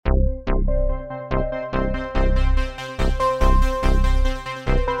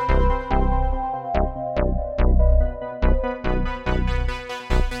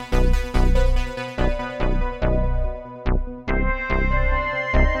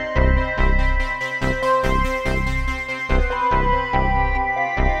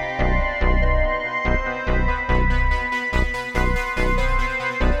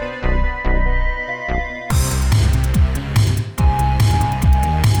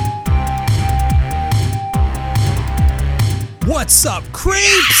What's up, creeps?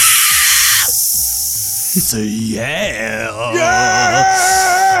 Yeah. Hey,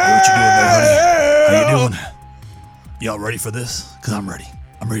 what you doing there, honey? How you doing? Y'all ready for this? Because I'm ready.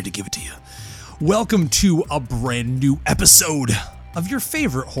 I'm ready to give it to you. Welcome to a brand new episode of your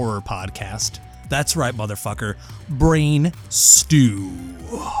favorite horror podcast. That's right, motherfucker. Brain Stew.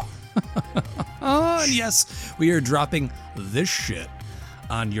 And yes, we are dropping this shit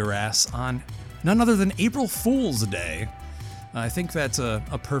on your ass on none other than April Fool's Day. I think that's a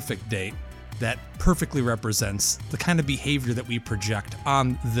perfect date that perfectly represents the kind of behavior that we project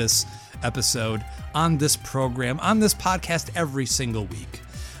on this episode, on this program, on this podcast every single week.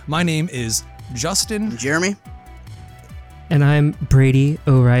 My name is Justin. Jeremy. And I'm Brady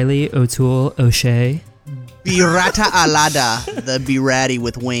O'Reilly O'Toole O'Shea. Birata Alada, the Be-Ratty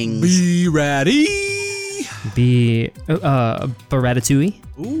with wings. Be-Ratty. Baratatouille.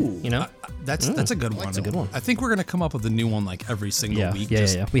 Ooh. You know? That's a good one. That's a good one. I think we're going to come up with a new one like every single week.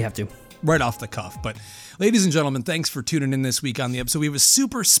 Yeah. We have to. Right off the cuff. But ladies and gentlemen, thanks for tuning in this week on the episode. We have a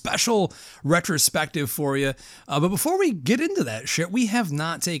super special retrospective for you. But before we get into that shit, we have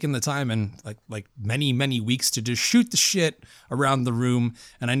not taken the time in like many weeks to just shoot the shit around the room.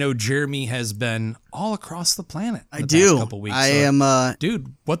 And I know Jeremy has been all across the planet. I do. Couple weeks, I am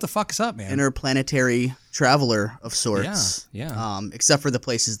dude, what the fuck is up, man? Interplanetary traveler of sorts. Yeah. Except for the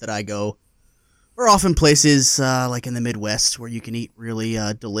places that I go. We're often places like in the Midwest where you can eat really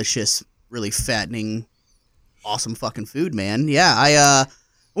delicious, really fattening, awesome fucking food, man. Yeah, I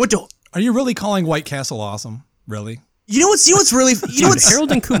went to. Are you really calling White Castle awesome? Really? You know what's really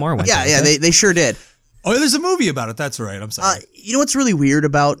Harold and Kumar went there. Yeah, they sure did. Oh, there's a movie about it. That's right. I'm sorry. You know what's really weird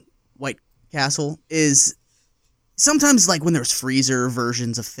about White Castle is sometimes like when there's freezer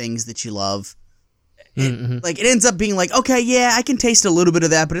versions of things that you love, it ends up being like, okay, yeah, I can taste a little bit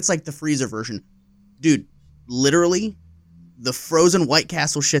of that, but it's like the freezer version. Dude, literally, the frozen White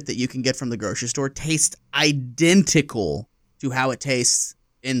Castle shit that you can get from the grocery store tastes identical to how it tastes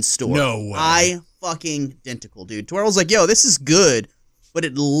in store. No way. Fucking identical, dude. To where I was like, yo, this is good, but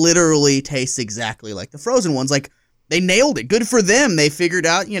it literally tastes exactly like the frozen ones. Like, they nailed it. Good for them. They figured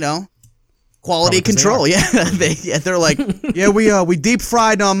out, quality control. Yeah, they're like, yeah, we deep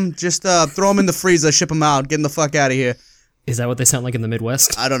fried them. Just throw them in the freezer, ship them out, get them the fuck out of here. Is that what they sound like in the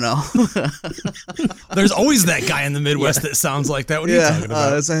Midwest? I don't know. There's always that guy in the Midwest that sounds like that. What are you talking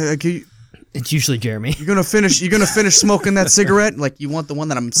about? It's usually Jeremy. You're gonna finish smoking that cigarette? Like, you want the one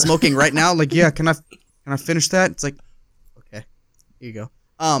that I'm smoking right now? Like, yeah, can I finish that? It's like, okay, here you go.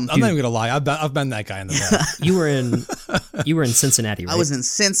 I'm not even gonna lie. I've been that guy in the past. You were in Cincinnati, right? I was in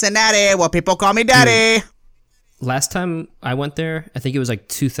Cincinnati, where people call me daddy. Dude, last time I went there, I think it was like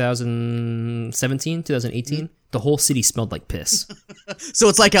 2017, 2018. The whole city smelled like piss. So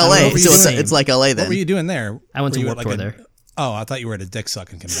it's like LA. So it's like LA then. What were you doing there? I went to Warped Tour there. Oh, I thought you were at a dick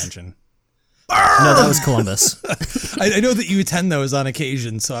sucking convention. No, that was Columbus. I know that you attend those on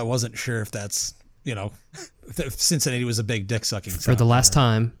occasion, so I wasn't sure if that's, if Cincinnati was a big dick sucking. For the last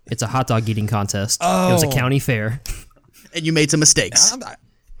time, it's a hot dog eating contest. Oh. It was a county fair. And you made some mistakes.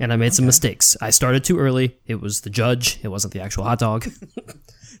 And I made some mistakes. I started too early. It was the judge. It wasn't the actual hot dog.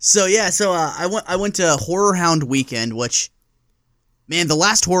 So I went to Horror Hound Weekend, which, man, the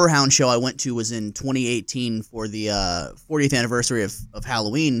last Horror Hound show I went to was in 2018 for the 40th anniversary of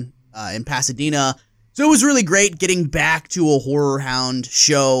Halloween in Pasadena. So it was really great getting back to a Horror Hound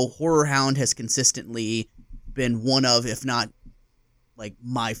show. Horror Hound has consistently been one of, if not like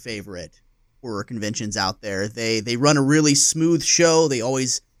my favorite horror conventions out there. They run a really smooth show. They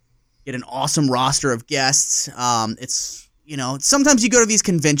always get an awesome roster of guests. It's sometimes you go to these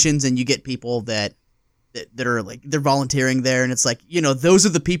conventions and you get people that are like, they're volunteering there, and it's like, those are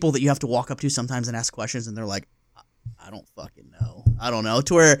the people that you have to walk up to sometimes and ask questions, and they're like, I don't fucking know. I don't know.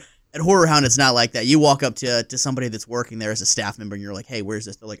 To where at Horror Hound, it's not like that. You walk up to somebody that's working there as a staff member, and you're like, hey, where's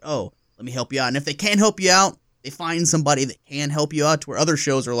this? They're like, oh, let me help you out. And if they can't help you out, they find somebody that can help you out, to where other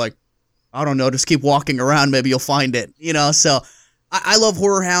shows are like, I don't know, just keep walking around, maybe you'll find it. So I love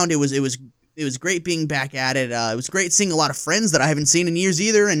Horror Hound. It was great being back at it. It was great seeing a lot of friends that I haven't seen in years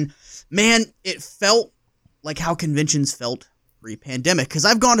either. And man, it felt like how conventions felt pre-pandemic. Because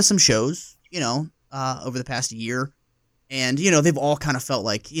I've gone to some shows, over the past year. And, they've all kind of felt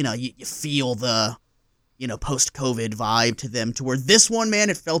like, you feel the, post-COVID vibe to them. To where this one, man,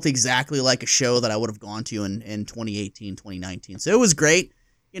 it felt exactly like a show that I would have gone to in 2018, 2019. So it was great.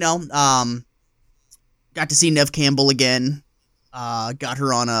 Got to see Neve Campbell again. Got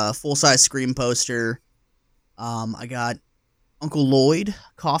her on a full-size Scream poster. I got Uncle Lloyd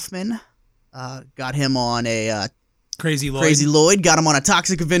Kaufman. Got him on a Crazy Lloyd. Crazy Lloyd. Got him on a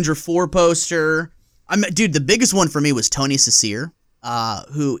Toxic Avenger 4 poster. Dude, the biggest one for me was Tony Cecere,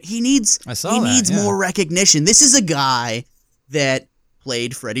 who he needs more recognition. This is a guy that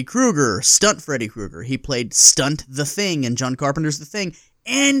played Freddy Krueger, Stunt Freddy Krueger. He played Stunt the Thing in John Carpenter's The Thing,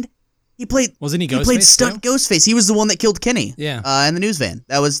 and he played Stunt Ghostface. He was the one that killed Kenny. Yeah. In the news van.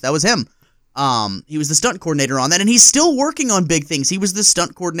 That was him. He was the stunt coordinator on that, and he's still working on big things. He was the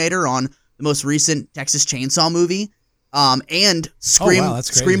stunt coordinator on the most recent Texas Chainsaw movie, and Scream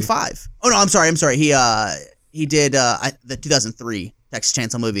 5. Oh no, I'm sorry. He did the 2003 Texas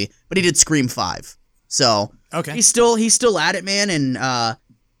Chainsaw movie, but he did Scream 5. So okay, he's still at it, man, and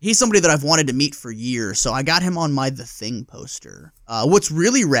he's somebody that I've wanted to meet for years. So I got him on my The Thing poster. What's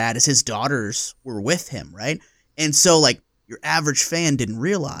really rad is his daughters were with him, right? And so like your average fan didn't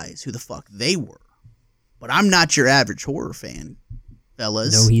realize who the fuck they were. But I'm not your average horror fan,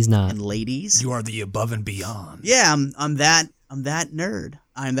 fellas. No, he's not. And ladies. You are the above and beyond. Yeah, I'm that nerd.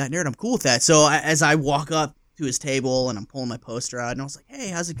 I'm that nerd. I'm cool with that. So as I walk up to his table and I'm pulling my poster out, and I was like, hey,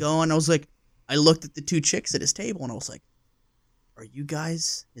 how's it going? I looked at the two chicks at his table and I was like, are you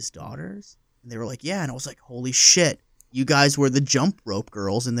guys his daughters? And they were like, yeah. And I was like, holy shit, you guys were the jump rope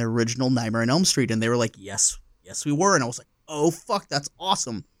girls in the original Nightmare on Elm Street. And they were like, yes, we were. And I was like, oh, fuck, that's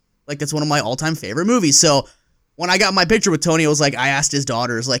awesome. Like, that's one of my all-time favorite movies. So when I got my picture with Tony, I asked his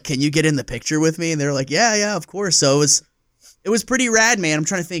daughters, like, can you get in the picture with me? And they were like, yeah, of course. So it was pretty rad, man. I'm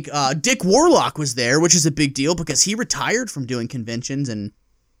trying to think. Dick Warlock was there, which is a big deal because he retired from doing conventions, and,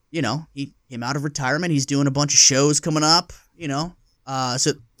 you know, he came out of retirement. He's doing a bunch of shows coming up, you know.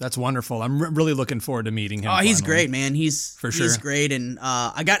 So that's wonderful. I'm really looking forward to meeting him. Oh, he's great, man. He's He's great. And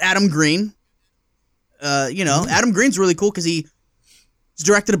I got Adam Green. Adam Green's really cool because he's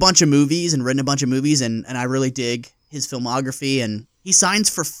directed a bunch of movies and written a bunch of movies, and I really dig his filmography, and he signs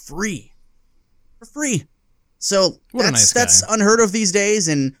for free. So that's unheard of these days.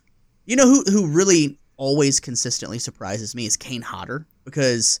 And you know who really always consistently surprises me is Kane Hodder,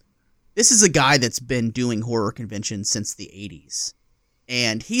 because this is a guy that's been doing horror conventions since the 80s,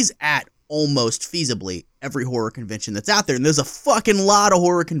 and he's at almost feasibly every horror convention that's out there, and there's a fucking lot of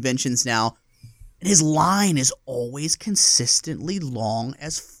horror conventions now. And his line is always consistently long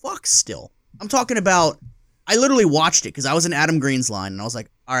as fuck still. I'm talking about, I literally watched it because I was in Adam Green's line, and I was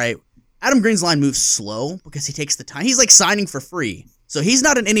like, all right, Adam Green's line moves slow because he takes the time. He's like signing for free. So he's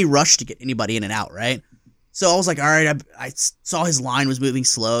not in any rush to get anybody in and out, right? So I was like, all right, I saw his line was moving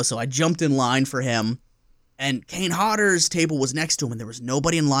slow, so I jumped in line for him. And Kane Hodder's table was next to him, and there was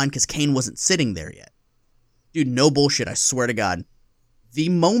nobody in line because Kane wasn't sitting there yet. Dude, no bullshit, I swear to God. The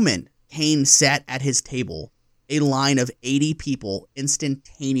moment Kane sat at his table, a line of 80 people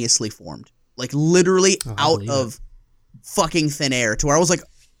instantaneously formed. Like, literally out of fucking thin air, to where I was like,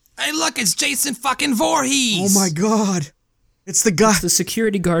 hey, look, it's Jason fucking Voorhees! Oh my God. It's the guy. It's the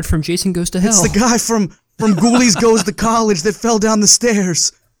security guard from Jason Goes to Hell. It's the guy from Ghoulies Goes to College that fell down the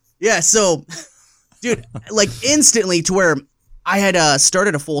stairs. Yeah, so, dude, like, instantly, to where I had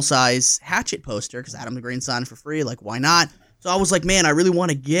started a full-size Hatchet poster, because Adam Green signed for free, like, why not? So I was like, man, I really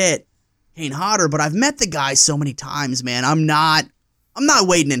want to get Kane Hodder, but I've met the guy so many times, man. I'm not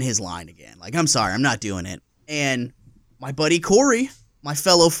waiting in his line again. Like, I'm sorry, I'm not doing it. And my buddy Corey, my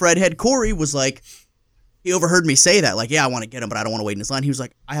fellow Fredhead Corey, was like, he overheard me say that, like, yeah, I want to get him, but I don't want to wait in his line. He was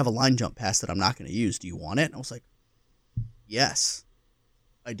like, I have a line jump pass that I'm not going to use. Do you want it? And I was like, yes,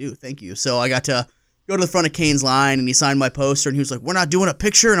 I do. Thank you. So I got to go to the front of Kane's line, and he signed my poster, and he was like, we're not doing a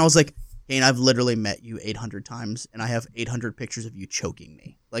picture. And I was like, Kane, I've literally met you 800 times, and I have 800 pictures of you choking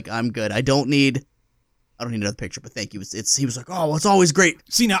me. Like, I'm good. I don't need another picture, but thank you. He was like, oh, well, it's always great.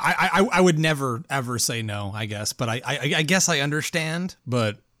 See, now, I would never, ever say no, I guess, but I guess I understand,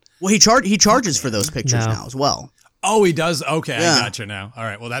 but... Well, he charges for those pictures now as well. Oh, he does? Okay, yeah. I gotcha now. All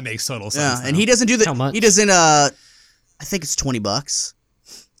right, well, that makes total sense. Yeah, and he doesn't do that. How much? He doesn't, I think it's $20.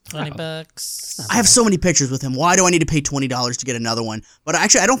 $20. I have so many pictures with him. Why do I need to pay $20 to get another one? But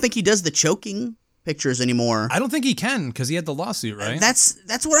actually, I don't think he does the choking pictures anymore. I don't think he can, because he had the lawsuit, right? That's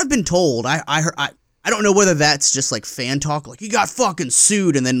what I've been told. I don't know whether that's just like fan talk, like he got fucking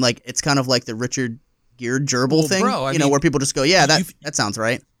sued, and then like it's kind of like the Richard Gere gerbil thing, bro, I mean, where people just go, yeah, that sounds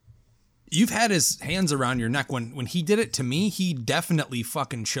right. You've had his hands around your neck. When he did it to me, he definitely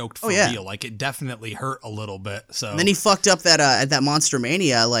fucking choked for real. Like, it definitely hurt a little bit. So. And then he fucked up that at that Monster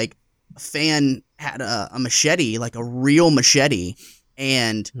Mania, like, a fan had a machete, like a real machete,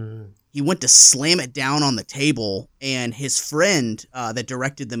 and he went to slam it down on the table, and his friend that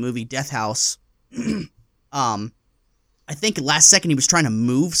directed the movie Death House, I think last second he was trying to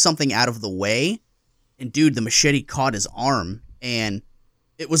move something out of the way, and dude, the machete caught his arm, and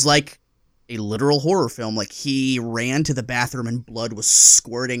it was like a literal horror film. Like, he ran to the bathroom and blood was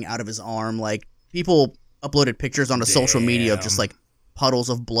squirting out of his arm. Like, people uploaded pictures onto social media of just like puddles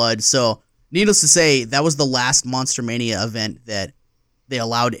of blood. So needless to say, that was the last Monster Mania event that they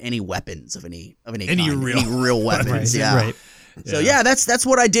allowed any weapons of any kind, real weapons. Yeah. Right. So yeah, that's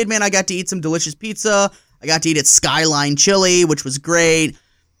what I did, man. I got to eat some delicious pizza. I got to eat at Skyline Chili, which was great.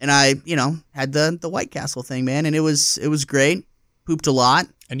 And I, had the White Castle thing, man, and it was great. Pooped a lot.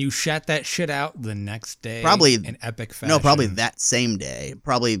 And you shat that shit out the next day. Probably in epic fashion. No, probably that same day.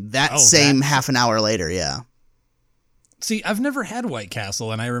 Probably that same half an hour later. Yeah. See, I've never had White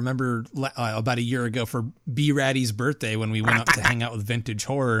Castle, and I remember about a year ago for B Ratty's birthday when we went up to hang out with Vintage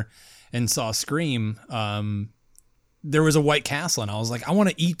Horror and saw Scream. There was a White Castle, and I was like, I want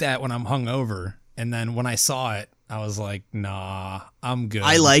to eat that when I'm hungover. And then when I saw it, I was like, nah, I'm good.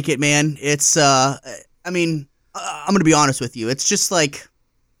 I like it, man. It's, I'm going to be honest with you. It's just like,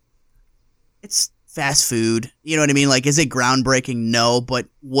 it's fast food. You know what I mean? Like, is it groundbreaking? No, but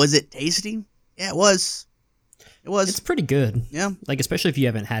was it tasty? Yeah, it was. It was. It's pretty good. Yeah. Like, especially if you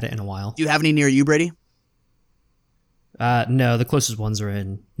haven't had it in a while. Do you have any near you, Brady? No, the closest ones are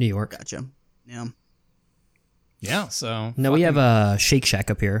in New York. Gotcha. Yeah. Yeah, so... No, we have a Shake Shack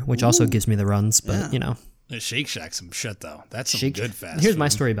up here, which also gives me the runs, but, Shake Shack's some shit, though. That's some good fast Here's food. my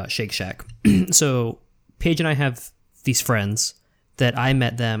story about Shake Shack. So, Paige and I have these friends that I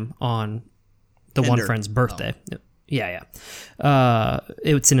met them on the one friend's birthday. Oh. Yeah.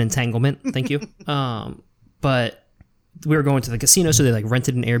 It's an entanglement. Thank you. But we were going to the casino, so they like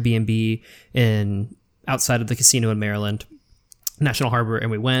rented an Airbnb outside of the casino in Maryland, National Harbor,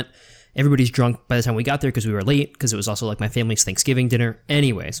 and we went. Everybody's drunk by the time we got there because we were late, because it was also like my family's Thanksgiving dinner.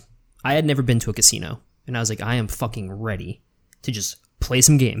 Anyways, I had never been to a casino, and I was like, I am fucking ready to just play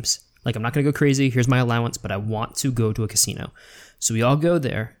some games. Like, I'm not going to go crazy. Here's my allowance, but I want to go to a casino. So we all go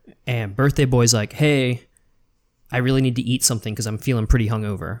there, and birthday boy's like, hey, I really need to eat something because I'm feeling pretty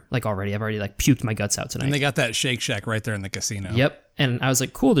hungover. Like, already. I've already, like, puked my guts out tonight. And they got that Shake Shack right there in the casino. Yep. And I was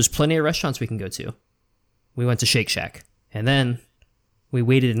like, cool, there's plenty of restaurants we can go to. We went to Shake Shack. And then we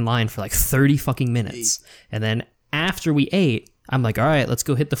waited in line for, like, 30 fucking minutes. And then after we ate, I'm like, all right, let's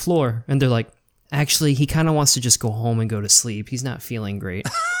go hit the floor. And they're like, actually, he kind of wants to just go home and go to sleep. He's not feeling great.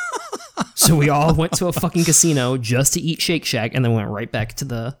 So we all went to a fucking casino just to eat Shake Shack and then went right back to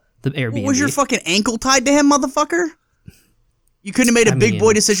the Airbnb. Was your fucking ankle tied to him, motherfucker? You couldn't have made a big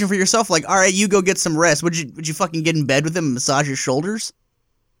boy decision for yourself. Like, all right, you go get some rest. Would you fucking get in bed with him and massage your shoulders?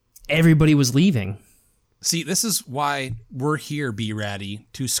 Everybody was leaving. See, this is why we're here, B Ratty,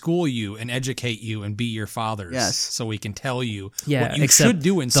 to school you and educate you and be your fathers. Yes. So we can tell you what you should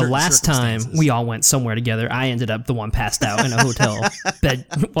do in certain the last time we all went somewhere together, I ended up the one passed out in a hotel bed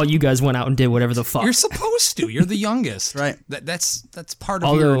while you guys went out and did whatever the fuck. You're supposed to. You're the youngest. Right. That's part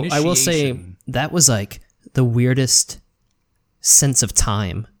of your initiation. I will say that was like the weirdest sense of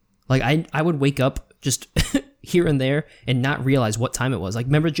time. Like I would wake up just here and there and not realize what time it was. Like,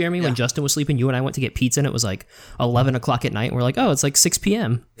 remember, Jeremy, when Justin was sleeping, you and I went to get pizza and it was like 11 o'clock at night. And we're like, oh, it's like 6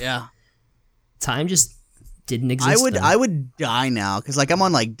 p.m. Yeah. Time just didn't exist. I would die now because, like, I'm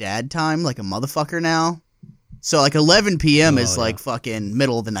on, like, dad time, like a motherfucker now. So, like, 11 p.m. is, like, fucking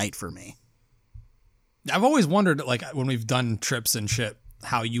middle of the night for me. I've always wondered, like, when we've done trips and shit,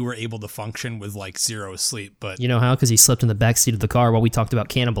 how you were able to function with, like, zero sleep. But you know how? Because he slept in the backseat of the car while we talked about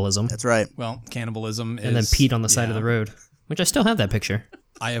cannibalism. That's right. Well, cannibalism and then peed on the side of the road, which I still have that picture.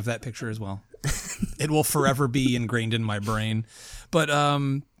 I have that picture as well. It will forever be ingrained in my brain. But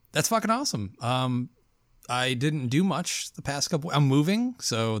that's fucking awesome. I didn't do much the past couple. I'm moving,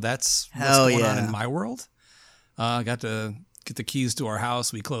 so that's what's going on in my world. I got to get the keys to our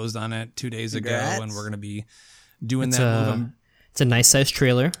house. We closed on it 2 days ago, and we're going to be doing that move. It's a nice sized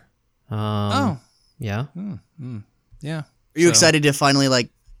trailer. Yeah. Yeah. Yeah. Are you excited to finally, like,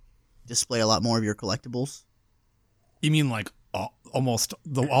 display a lot more of your collectibles? You mean like almost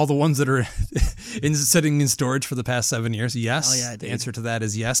all the ones that are sitting in storage for the past 7 years? Yes. Oh, yeah, the answer to that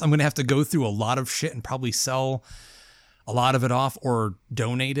is yes. I'm going to have to go through a lot of shit and probably sell a lot of it off or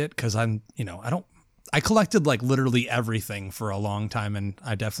donate it because I collected like literally everything for a long time, and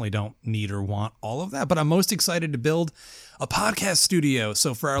I definitely don't need or want all of that. But I'm most excited to build a podcast studio.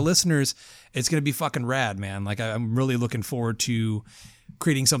 So for our listeners, it's going to be fucking rad, man. Like, I'm really looking forward to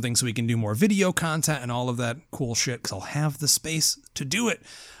creating something so we can do more video content and all of that cool shit because I'll have the space to do it.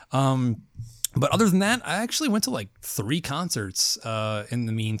 But other than that, I actually went to like 3 concerts in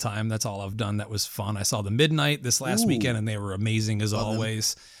the meantime. That's all I've done. That was fun. I saw the Midnight this last weekend, and they were amazing as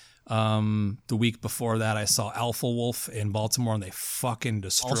always. The week before that, I saw Alpha Wolf in Baltimore, and they fucking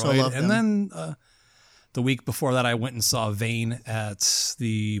destroyed. Also love them. And then the week before that, I went and saw Vane at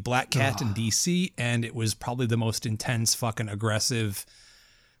the Black Cat in DC, and it was probably the most intense, fucking aggressive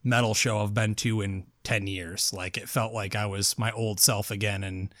metal show I've been to in 10 years. Like, it felt like I was my old self again,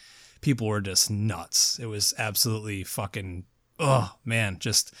 and people were just nuts. It was absolutely fucking, oh man,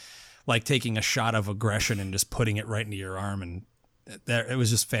 just like taking a shot of aggression and just putting it right into your arm, and it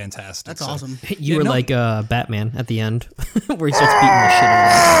was just fantastic. That's awesome. You were like Batman at the end, where he starts beating the shit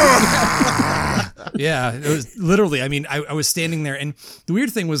out of him. Yeah, it was literally, I mean, I was standing there, and the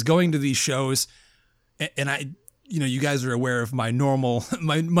weird thing was going to these shows, and I, you know, you guys are aware of my normal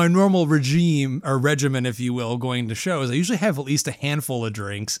my normal regime or regimen, if you will, going to shows. I usually have at least a handful of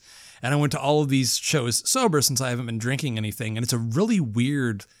drinks, and I went to all of these shows sober since I haven't been drinking anything, and it's a really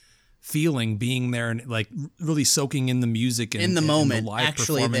weird feeling being there and like really soaking in the music and in the moment, and the live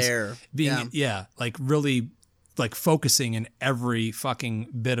actually performance. there. Being like really like focusing in every fucking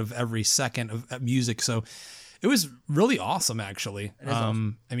bit of every second of music. So it was really awesome, actually.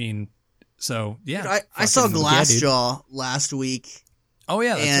 Awesome. I mean, so yeah. Dude, I saw Glassjaw last week. Oh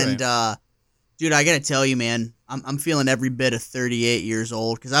yeah, that's right. Dude, I gotta tell you, man, I'm feeling every bit of 38 years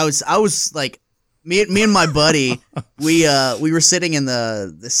old, because I was like, me and my buddy, we were sitting in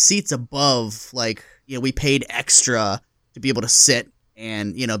the seats above, like, you know, we paid extra to be able to sit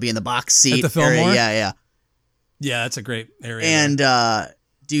and, you know, be in the box seat at the Fillmore? area. Yeah, that's a great area. And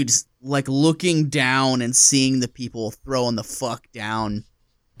dude, like looking down and seeing the people throwing the fuck down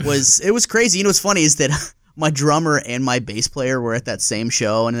it was crazy. You know what's funny is that my drummer and my bass player were at that same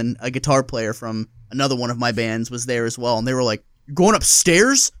show, and then a guitar player from another one of my bands was there as well, and they were like, "You're going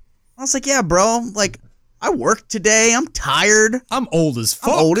upstairs?" I was like, "Yeah, bro. Like, I worked today. I'm tired. I'm old as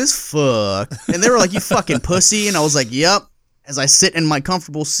fuck." And they were like, "You fucking pussy." And I was like, "Yep." As I sit in my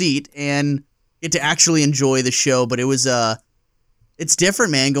comfortable seat and get to actually enjoy the show. But it was it's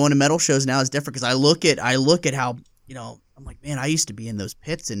different, man. Going to metal shows now is different, because I look at how, you know, I'm like, man, I used to be in those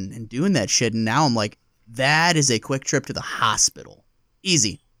pits and doing that shit, and now I'm like, that is a quick trip to the hospital.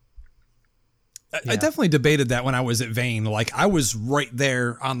 Easy. I definitely debated that when I was at Vane. Like, I was right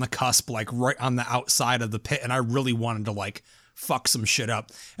there on the cusp, like right on the outside of the pit, and I really wanted to like fuck some shit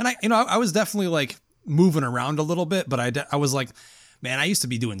up. And I was definitely like moving around a little bit, but I was like, man, I used to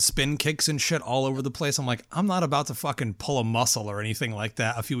be doing spin kicks and shit all over the place. I'm like, I'm not about to fucking pull a muscle or anything like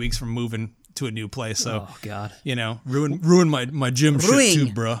that a few weeks from moving to a new place. So, oh god, you know, ruin my gym shit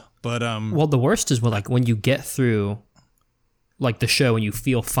too, bro. But well, the worst is when you get through like the show and you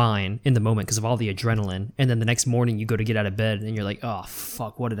feel fine in the moment because of all the adrenaline, and then the next morning you go to get out of bed and you're like, oh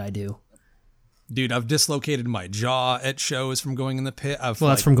fuck, what did I do? Dude, I've dislocated my jaw at shows from going in the pit.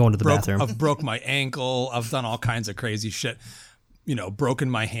 That's from going to the bathroom. I've broke my ankle. I've done all kinds of crazy shit. You know, broken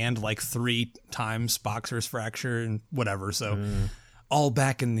my hand like 3 times, boxer's fracture and whatever. So all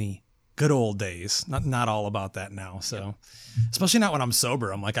back in the good old days. Not all about that now. So especially not when I'm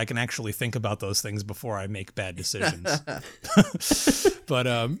sober. I'm like, I can actually think about those things before I make bad decisions. But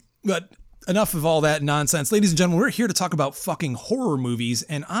enough of all that nonsense. Ladies and gentlemen, we're here to talk about fucking horror movies.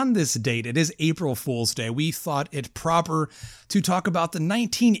 And on this date, it is April Fool's Day. We thought it proper to talk about the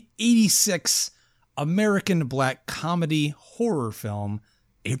 1986 American black comedy horror film,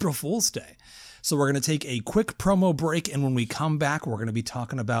 April Fool's Day. So we're going to take a quick promo break, and when we come back, we're going to be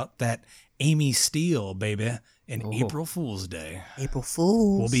talking about that Amy Steele, baby, in April Fool's Day. April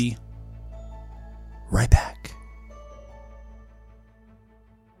Fools. We'll be right back.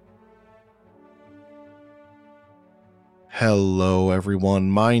 Hello, everyone.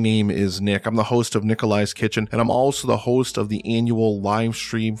 My name is Nick. I'm the host of Nikolai's Kitchen, and I'm also the host of the annual Live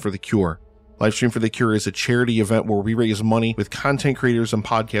Stream for the Cure. Live Stream for the Cure is a charity event where we raise money with content creators and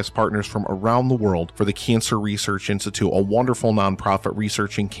podcast partners from around the world for the Cancer Research Institute, a wonderful nonprofit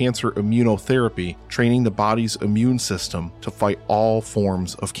researching cancer immunotherapy, training the body's immune system to fight all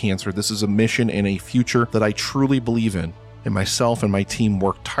forms of cancer. This is a mission and a future that I truly believe in. And myself and my team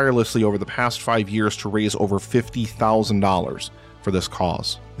worked tirelessly over the past 5 years to raise over $50,000 for this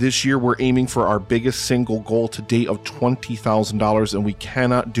cause. This year, we're aiming for our biggest single goal to date of $20,000, and we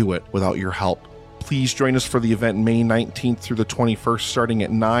cannot do it without your help. Please join us for the event May 19th through the 21st, starting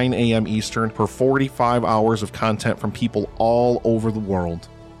at 9 a.m. Eastern, for 45 hours of content from people all over the world.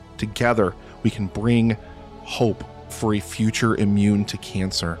 Together, we can bring hope for a future immune to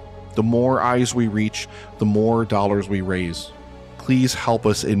cancer. The more eyes we reach, the more dollars we raise. Please help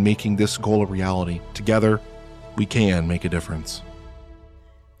us in making this goal a reality. Together, we can make a difference.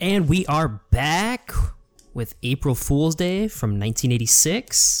 And we are back with April Fool's Day from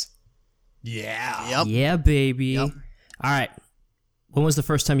 1986. Yeah. Yep. Yeah, baby. Yep. All right. When was the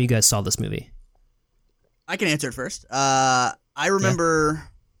first time you guys saw this movie? I can answer it first. I remember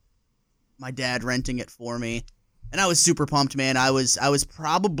my dad renting it for me, and I was super pumped, man. I was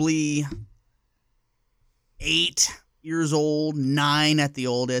probably 8, years old, 9 at the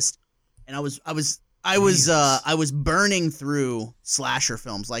oldest, and I was burning through slasher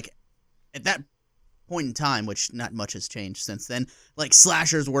films. Like at that point in time, which not much has changed since then. Like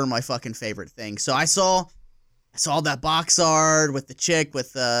slashers were my fucking favorite thing. So I saw that box art with the chick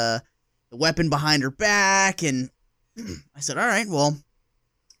with the weapon behind her back, and I said, all right, well,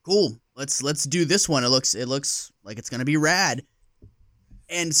 cool. Let's do this one. It looks like it's gonna be rad.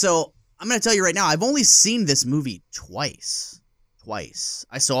 And so I'm gonna tell you right now, I've only seen this movie twice.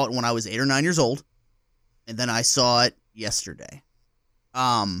 I saw it when I was 8 or 9 years old, and then I saw it yesterday.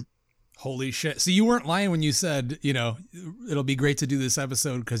 Holy shit. So you weren't lying when you said, it'll be great to do this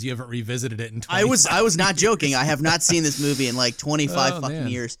episode because you haven't revisited it in 20 I was not joking. I have not seen this movie in like 25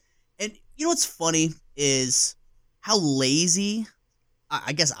 years. And you know what's funny is how lazy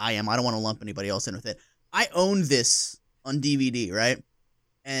I guess I am. I don't want to lump anybody else in with it. I own this on DVD, right?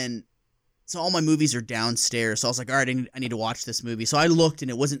 And so all my movies are downstairs. So I was like, all right, I need to watch this movie. So I looked and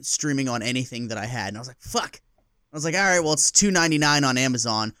it wasn't streaming on anything that I had. And I was like, fuck. I was like, all right, well, it's $2.99 on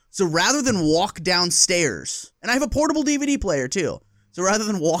Amazon. So rather than walk downstairs, and I have a portable DVD player too. So rather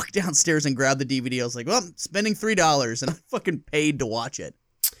than walk downstairs and grab the DVD, I was like, well, I'm spending $3 and I fucking paid to watch it.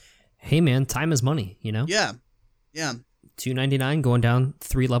 Hey man, time is money, Yeah. $2.99 going down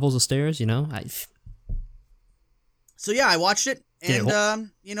 3 levels of stairs, So yeah, I watched it, and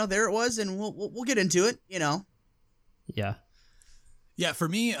there it was, and we'll get into it, Yeah. Yeah, for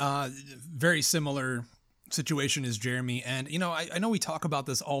me, very similar situation as Jeremy, and I know we talk about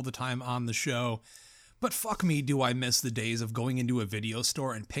this all the time on the show, but fuck me, do I miss the days of going into a video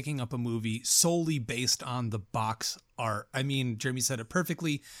store and picking up a movie solely based on the box art. I mean, Jeremy said it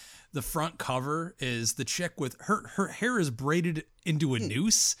perfectly. The front cover is the chick with her hair is braided into a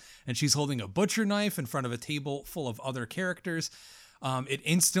noose, and she's holding a butcher knife in front of a table full of other characters. It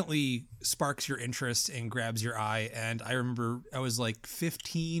instantly sparks your interest and grabs your eye. And I remember I was like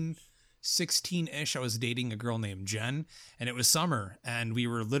 15, 16-ish. I was dating a girl named Jen, and it was summer, and we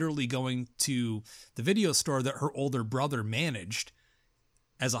were literally going to the video store that her older brother managed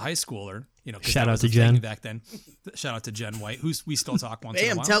as a high schooler. Shout out to Jen back then. Shout out to Jen White, who we still talk once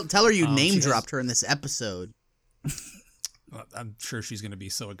in a while. Tell her you name dropped her in this episode. I'm sure she's going to be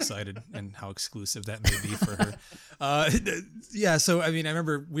so excited and how exclusive that may be for her. Yeah, so I mean, I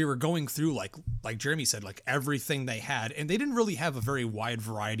remember we were going through like Jeremy said, like everything they had, and they didn't really have a very wide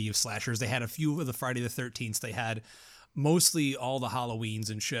variety of slashers. They had a few of the Friday the 13th. They had mostly all the Halloweens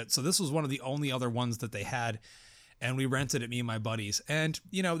and shit. So this was one of the only other ones that they had. And we rented it, me and my buddies. And,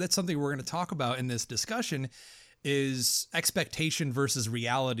 that's something we're going to talk about in this discussion is expectation versus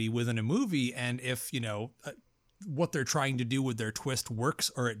reality within a movie. And if, what they're trying to do with their twist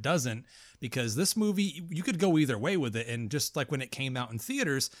works or it doesn't. Because this movie, you could go either way with it. And just like when it came out in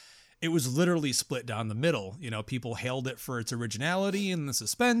theaters, it was literally split down the middle. People hailed it for its originality and the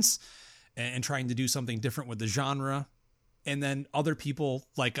suspense and trying to do something different with the genre. And then other people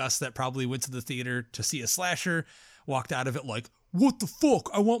like us that probably went to the theater to see a slasher walked out of it like, what the fuck?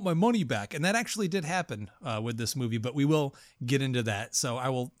 I want my money back. And that actually did happen with this movie, but we will get into that. So I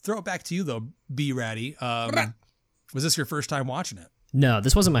will throw it back to you, though, B. Ratty. Was this your first time watching it? No,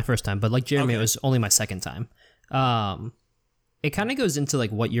 this wasn't my first time, but like Jeremy, It was only my second time. It kind of goes into like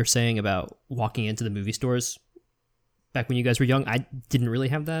what you're saying about walking into the movie stores back when you guys were young. I didn't really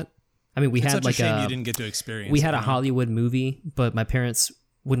have that. I mean, we had like a shame you didn't get to experience. We had a Hollywood movie, but my parents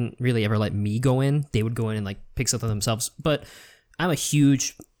wouldn't really ever let me go in. They would go in and like pick something themselves. But I'm a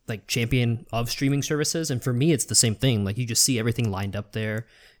huge like champion of streaming services, and for me, it's the same thing. Like you just see everything lined up there.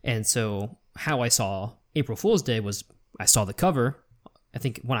 And so how I saw April Fool's Day was I saw the cover. I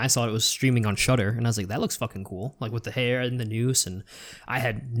think when I saw it was streaming on Shudder, and I was like, that looks fucking cool, like with the hair and the noose. And I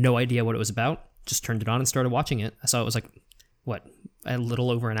had no idea what it was about. Just turned it on and started watching it. I saw it was like a little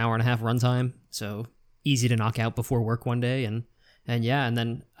over an hour and a half runtime, so easy to knock out before work one day. And then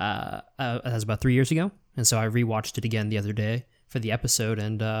that was about 3 years ago, and so I rewatched it again the other day for the episode,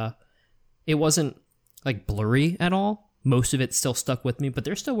 and it wasn't like blurry at all. Most of it still stuck with me, but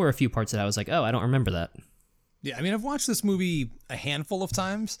there still were a few parts that I was like, oh, I don't remember that. Yeah, I mean, I've watched this movie a handful of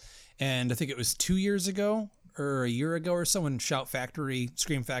times, and I think it was 2 years ago or a year ago or so when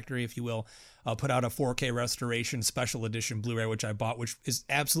Scream Factory, if you will, put out a 4K restoration special edition Blu-ray, which I bought, which is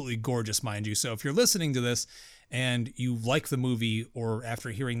absolutely gorgeous, mind you. So if you're listening to this and you like the movie, or after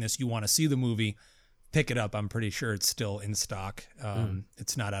hearing this, you want to see the movie, pick it up. I'm pretty sure it's still in stock.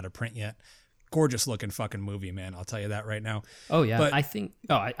 It's not out of print yet. Gorgeous looking fucking movie, man. I'll tell you that right now. Oh yeah, but I think.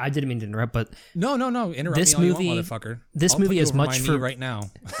 Oh, I didn't mean to interrupt, but no. Interrupt this me all movie, you want, motherfucker. This I'll movie put is much for right now.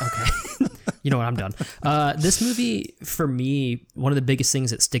 Okay, you know what? I'm done. This movie for me, one of the biggest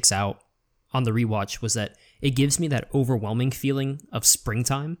things that sticks out on the rewatch was that it gives me that overwhelming feeling of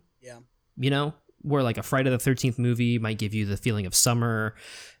springtime. Yeah. You know, where like a Friday the 13th movie might give you the feeling of summer.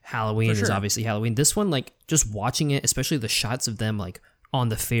 Halloween is obviously Halloween. This one, like, just watching it, especially the shots of them like on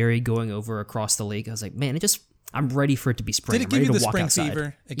the ferry going over across the lake, I was like, man, I'm ready for it to be spring. Did it give you the spring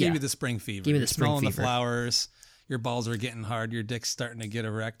fever? It gave you the spring fever. Give me the spring smelling fever. The flowers, your balls are getting hard, your dick's starting to get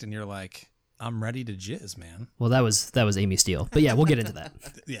erect, and you're like, I'm ready to jizz, man. Well, that was Amy Steele. But yeah, we'll get into that.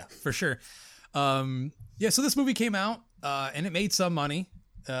 Yeah, for sure. Yeah, so this movie came out, and it made some money.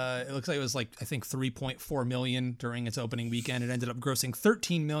 It looks like it was like, I think 3.4 million during its opening weekend. It ended up grossing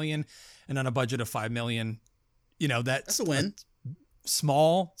 13 million, and on a budget of 5 million. You know, that's a win.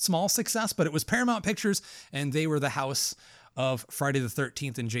 Small success, but it was Paramount Pictures, and they were the house of Friday the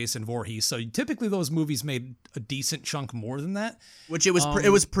 13th and Jason Voorhees. So typically those movies made a decent chunk more than that. Which it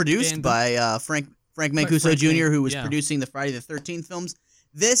was produced by Frank Mancuso Jr., who was producing the Friday the 13th films.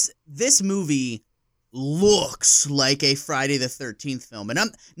 This movie looks like a Friday the 13th film, and I'm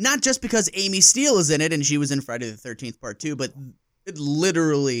not just because Amy Steele is in it and she was in Friday the 13th Part 2, but it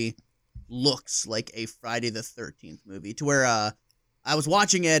literally looks like a Friday the 13th movie, to where I was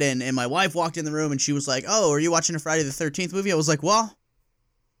watching it, and my wife walked in the room, and she was like, oh, are you watching a Friday the 13th movie? I was like, well,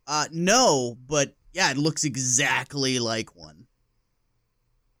 no, but yeah, it looks exactly like one.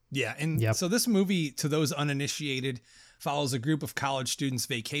 Yeah, and so this movie, to those uninitiated, follows a group of college students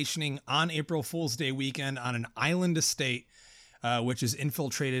vacationing on April Fool's Day weekend on an island estate, which is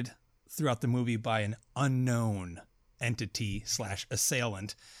infiltrated throughout the movie by an unknown entity /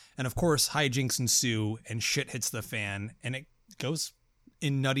 assailant. And of course, hijinks ensue, and shit hits the fan, and it goes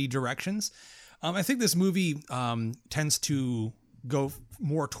in nutty directions. I think this movie tends to go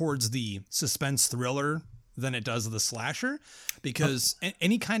more towards the suspense thriller than it does the slasher, because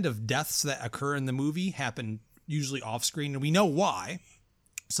any kind of deaths that occur in the movie happen usually off screen, and we know why.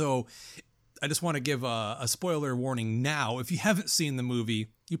 So I just want to give a spoiler warning now. If you haven't seen the movie,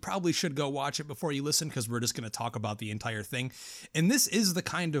 you probably should go watch it before you listen, because we're just going to talk about the entire thing. And this is the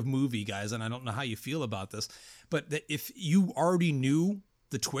kind of movie, guys, and I don't know how you feel about this, but that if you already knew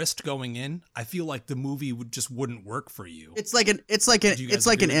the twist going in, I feel like the movie wouldn't work for you. It's like an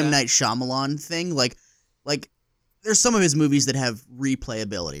M. Night Shyamalan thing. Like there's some of his movies that have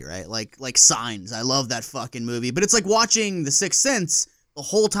replayability, right? Like Signs. I love that fucking movie, but it's like watching The Sixth Sense. The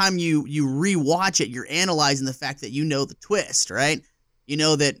whole time you rewatch it, you're analyzing the fact that you know the twist, right? You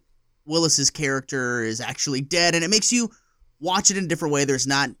know that Willis's character is actually dead, and it makes you watch it in a different way. There's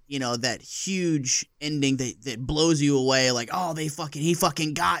not, that huge ending that blows you away, like, oh, he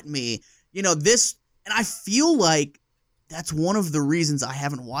fucking got me. This, and I feel like that's one of the reasons I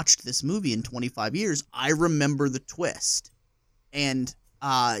haven't watched this movie in 25 years. I remember the twist. And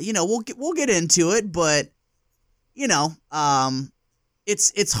we'll get into it, but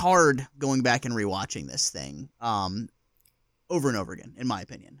it's hard going back and rewatching this thing over and over again, in my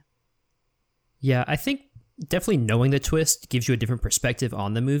opinion. Yeah, I think definitely knowing the twist gives you a different perspective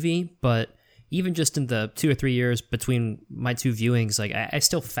on the movie, but even just in the 2 or 3 years between my two viewings, like I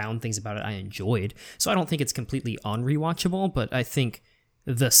still found things about it I enjoyed. So I don't think it's completely unrewatchable, but I think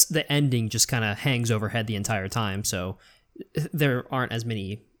the ending just kind of hangs overhead the entire time. So there aren't as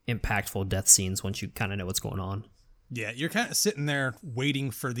many impactful death scenes once you kind of know what's going on. Yeah, you're kind of sitting there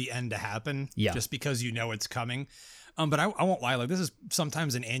waiting for the end to happen, just because you know it's coming. But I won't lie, like, this is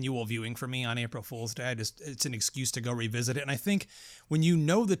sometimes an annual viewing for me on April Fool's Day. It's an excuse to go revisit it. And I think when you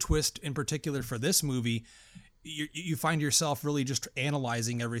know the twist in particular for this movie, you find yourself really just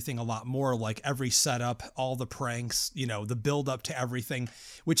analyzing everything a lot more, like every setup, all the pranks, the build up to everything,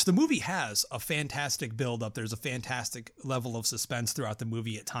 which the movie has a fantastic build up. There's a fantastic level of suspense throughout the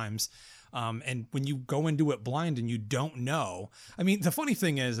movie at times. And when you go into it blind and you don't know, I mean, the funny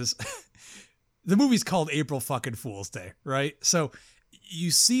thing is the movie's called April fucking Fool's Day, right? So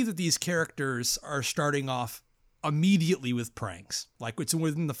you see that these characters are starting off immediately with pranks. Like, it's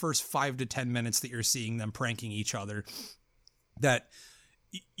within the first 5 to 10 minutes that you're seeing them pranking each other, that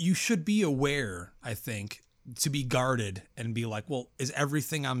you should be aware, I think, to be guarded and be like, well, is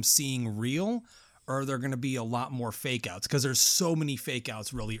everything I'm seeing real? Or are there going to be a lot more fake outs? Because there's so many fake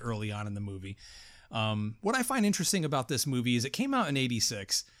outs really early on in the movie. What I find interesting about this movie is it came out in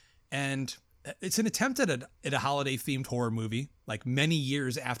 86, and it's an attempt at a holiday-themed horror movie, like many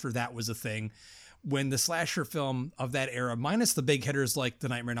years after that was a thing, when the slasher film of that era, minus the big hitters like the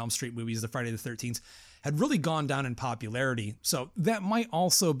Nightmare on Elm Street movies, the Friday the 13th, had really gone down in popularity. So that might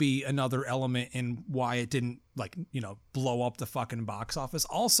also be another element in why it didn't, blow up the fucking box office.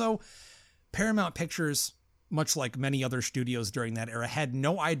 Also, Paramount Pictures, much like many other studios during that era, had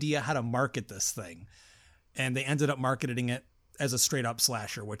no idea how to market this thing. And they ended up marketing it as a straight up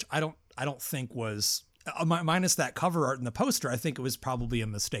slasher, which I don't think was minus that cover art and the poster, I think it was probably a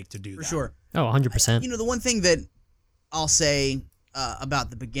mistake to do that. For sure. Oh, 100%. You know, the one thing that I'll say about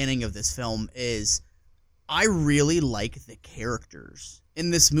the beginning of this film is I really like the characters in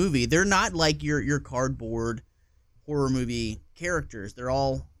this movie. They're not like your cardboard horror movie characters. They're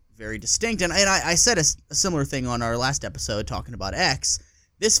all very distinct. And I said a similar thing on our last episode talking about X.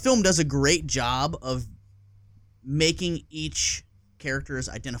 This film does a great job of making each character as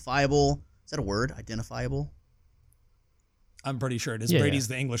identifiable. Is that a word? Identifiable? I'm pretty sure it is. Yeah. Brady's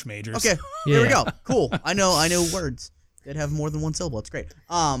the English majors. Okay, there we go. Cool. I know words that have more than one syllable. It's great.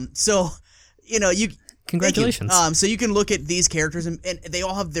 So, you know, Congratulations. Thank you. So you can look at these characters and they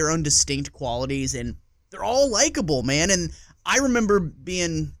all have their own distinct qualities and they're all likable, man. And I remember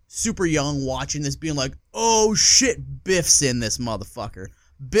being super young watching this, being like, "Oh shit, Biff's in this motherfucker."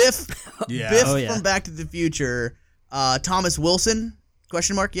 Biff, Yeah. Biff Oh, yeah. from Back to the Future. Thomas Wilson?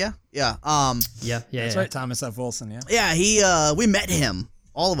 Question mark? Yeah. yeah. That's right, Thomas F. Wilson, yeah. Yeah. We met him,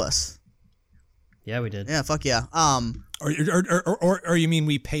 all of us. Yeah, we did. Yeah. Fuck yeah. Or you mean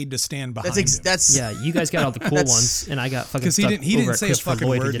we paid to stand behind him? That's Yeah, you guys got all the cool ones, and I got fucking 'Cause he stuck didn't over at say a Christopher fucking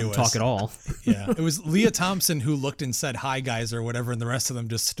Lloyd, who word to didn't us. talk at all. Yeah, it was Leah Thompson who looked and said "hi guys" or whatever, and the rest of them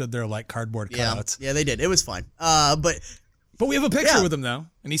just stood there like cardboard yeah. cutouts. Yeah, they did. It was fine. But But we have a picture Yeah. with him though,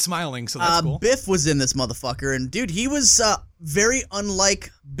 and he's smiling, so that's cool. Biff was in this motherfucker, and dude, he was very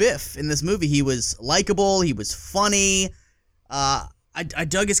unlike Biff in this movie. He was likable. He was funny. I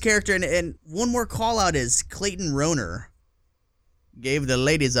dug his character, and one more call out is Clayton Rohner gave the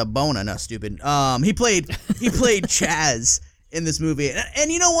ladies a boner. No, stupid. He played Chaz in this movie,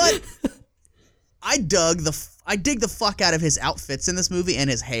 and you know what? I dig the fuck out of his outfits in this movie and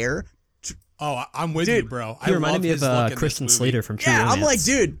his hair. Oh, I'm with Dude, you, bro. He reminded me his look in of Christian this movie. Slater from True Yeah, Romance. I'm like,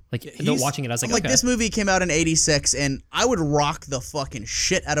 dude. Like, he's- watching it, I was like, I'm like, okay. this movie came out in '86, and I would rock the fucking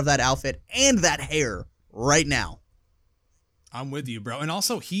shit out of that outfit and that hair right now. I'm with you, bro. And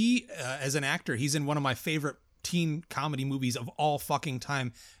also, he, as an actor, he's in one of my favorite teen comedy movies of all fucking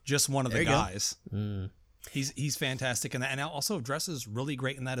time. Just one of There the you go. guys. He's fantastic in that, and also dresses really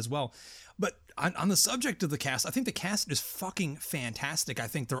great in that as well. But on the subject of the cast, I think the cast is fucking fantastic. I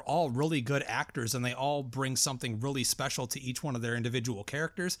think they're all really good actors, and they all bring something really special to each one of their individual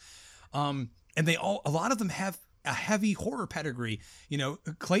characters. And a lot of them have a heavy horror pedigree. You know,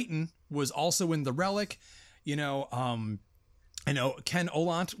 Clayton was also in The Relic. You know, I know Ken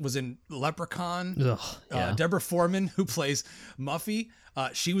Olant was in Leprechaun. Ugh, yeah. Deborah Foreman, who plays Muffy,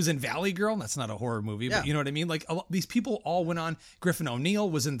 she was in Valley Girl. That's not a horror movie, Yeah. but you know what I mean? Like, these people all went on. Griffin O'Neill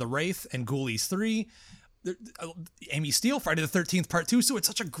was in The Wraith and Ghoulies 3. Amy Steele, Friday the 13th Part 2. So it's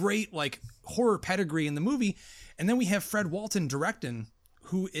such a great, like, horror pedigree in the movie. And then we have Fred Walton directing,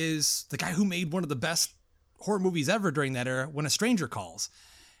 who is the guy who made one of the best horror movies ever during that era, When a Stranger Calls.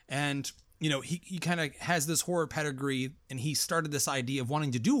 And you know, he kind of has this horror pedigree, and he started this idea of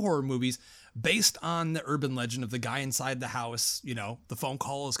wanting to do horror movies based on the urban legend of the guy inside the house. You know, the phone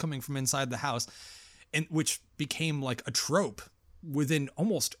call is coming from inside the house, and which became like a trope within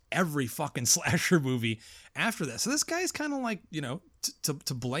almost every fucking slasher movie after that. So this guy's kind of like, you know,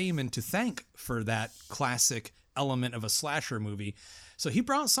 to blame and to thank for that classic element of a slasher movie. So he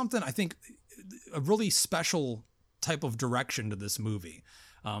brought something, I think, a really special type of direction to this movie.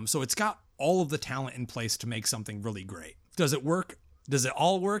 So it's got all of the talent in place to make something really great. Does it work? Does it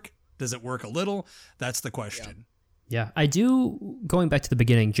all work? Does it work a little? That's the question. Yeah, I do. Going back to the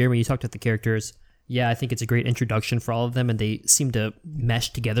beginning, Jeremy, you talked about the characters. Yeah, I think it's a great introduction for all of them, and they seem to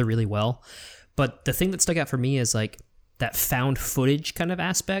mesh together really well. But the thing that stuck out for me is like that found footage kind of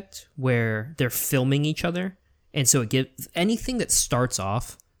aspect where they're filming each other. And so it gives anything that starts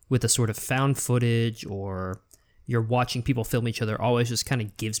off with a sort of found footage or you're watching people film each other always just kind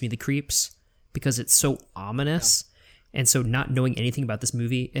of gives me the creeps because it's so ominous. Yeah. And so not knowing anything about this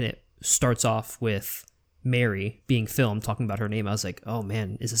movie, and it starts off with Mary being filmed talking about her name, I was like, oh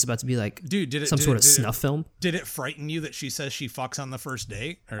man, is this about to be like some sort of snuff film? Did it frighten you that she says she fucks on the first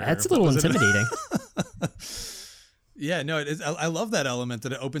date? That's a little intimidating. Yeah, no, it is. I love that element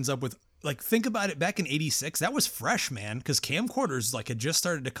that it opens up with. Like, think about it, back in '86, that was fresh, man, because camcorders like had just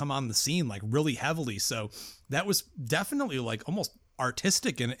started to come on the scene like really heavily. So that was definitely like almost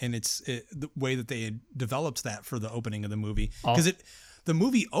artistic in the way that they had developed that for the opening of the movie, because the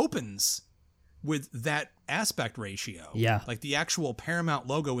movie opens with that aspect ratio. Yeah, like the actual Paramount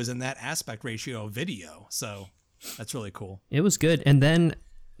logo is in that aspect ratio of video. So that's really cool. It was good. And then,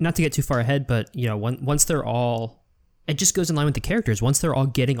 not to get too far ahead, but you know, once they're all. It just goes in line with the characters. Once they're all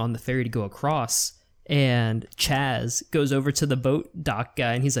getting on the ferry to go across, and Chaz goes over to the boat dock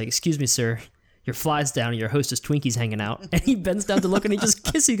guy, and he's like, "Excuse me, sir, your fly's down, and your hostess Twinkie's hanging out." And he bends down to look, and he just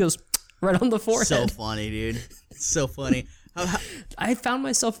kisses. He goes, right on the forehead. So funny, dude. So funny. I found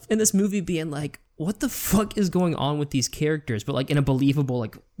myself in this movie being like, what the fuck is going on with these characters? But like in a believable,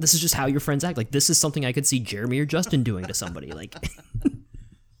 like, this is just how your friends act. Like, this is something I could see Jeremy or Justin doing to somebody. Like,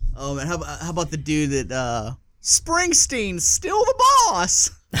 oh man, how about the dude that Springsteen's still the boss?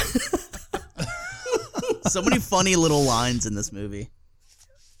 So many funny little lines in this movie.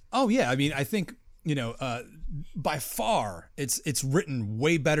 Oh yeah, I mean, I think by far it's written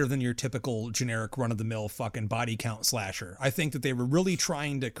way better than your typical generic run of the mill fucking body count slasher. I think that they were really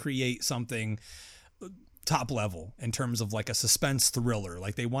trying to create something top level in terms of like a suspense thriller.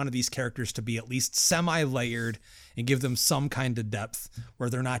 Like they wanted these characters to be at least semi-layered and give them some kind of depth where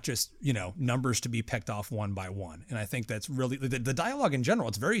they're not just, numbers to be picked off one by one. And I think that's really the dialogue in general.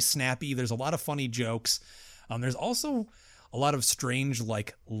 It's very snappy. There's a lot of funny jokes. There's also a lot of strange,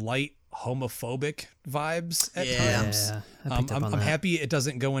 like light homophobic vibes at times. Yeah, I'm happy it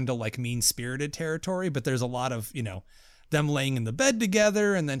doesn't go into like mean-spirited territory, but there's a lot of, them laying in the bed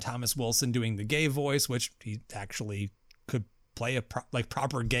together, and then Thomas Wilson doing the gay voice, which he actually could play a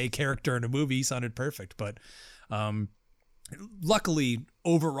proper gay character in a movie. He sounded perfect. But luckily,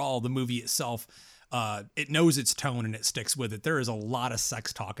 overall, the movie itself, it knows its tone and it sticks with it. There is a lot of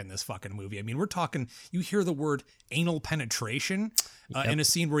sex talk in this fucking movie. I mean, we're talking, you hear the word anal penetration in a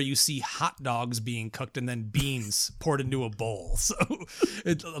scene where you see hot dogs being cooked and then beans poured into a bowl. So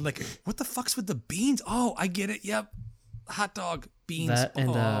I'm like, what the fuck's with the beans? Oh, I get it. Yep. Hot dog, beans. That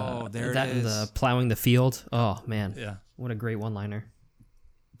and there that it is. and the plowing the field. Oh man, yeah, what a great one-liner.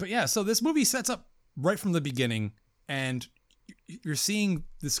 But yeah, so this movie sets up right from the beginning, and you're seeing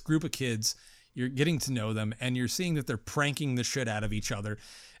this group of kids. You're getting to know them, and you're seeing that they're pranking the shit out of each other.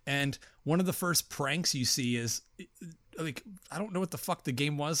 And one of the first pranks you see is, like, I don't know what the fuck the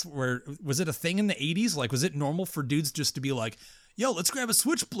game was. Was it a thing in the 80s? Like, was it normal for dudes just to be like, yo, let's grab a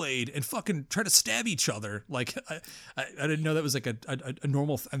switchblade and fucking try to stab each other? Like, I didn't know that was like a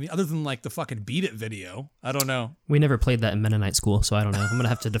normal, I mean, other than like the fucking Beat It video. I don't know. We never played that in Mennonite school, so I don't know. I'm going to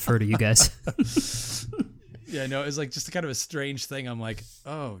have to defer to you guys. Yeah, no, it was like just kind of a strange thing. I'm like,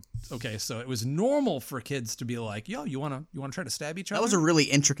 oh, okay, so it was normal for kids to be like, yo, you wanna try to stab each other? That was a really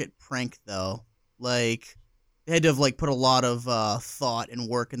intricate prank, though. Like, they had to have like put a lot of thought and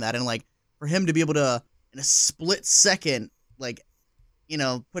work in that, and like for him to be able to, in a split second, like,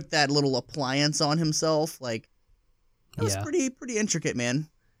 put that little appliance on himself, like, that was pretty intricate, man.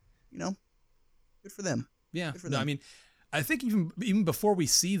 Good for them. Yeah, good for them. I mean, I think even before we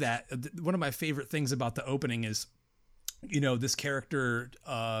see that, one of my favorite things about the opening is, this character,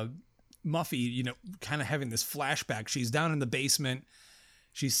 Muffy, kind of having this flashback. She's down in the basement.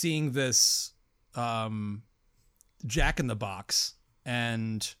 She's seeing this Jack in the Box,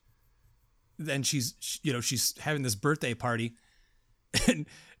 and then she's having this birthday party,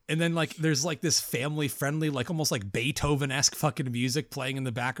 and then like there's like this family friendly, like almost like Beethoven-esque fucking music playing in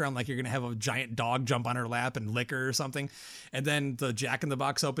the background, like you're gonna have a giant dog jump on her lap and lick her or something. And then the Jack in the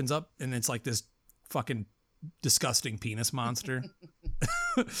Box opens up and it's like this fucking disgusting penis monster.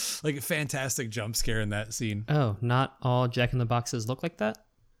 Like a fantastic jump scare in that scene. Oh, not all Jack in the Boxes look like that?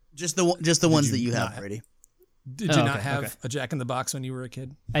 Just the ones that you have, Brady. Did you not have a Jack in the Box when you were a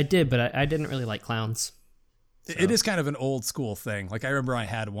kid? I did, but I didn't really like clowns. So. It is kind of an old school thing. Like I remember I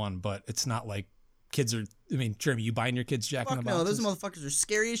had one, but it's not like kids are. I mean, Jeremy, you buying your kids Jack in the Box? No, those motherfuckers are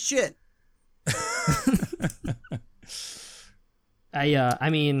scary as shit. I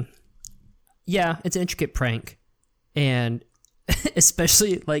mean, yeah, it's an intricate prank, and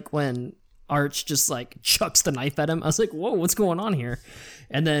especially like when Arch just like chucks the knife at him. I was like, whoa, what's going on here?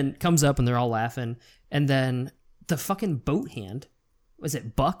 And then comes up and they're all laughing, and then the fucking boat hand. Was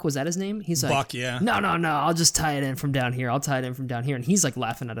it Buck? Was that his name? He's like, Buck, yeah. No, I'll just tie it in from down here. And he's like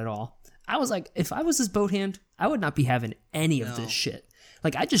laughing at it all. I was like, if I was this boat hand, I would not be having any of this shit.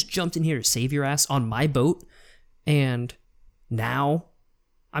 Like, I just jumped in here to save your ass on my boat, and now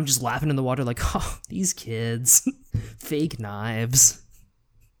I'm just laughing in the water like, oh, these kids, fake knives.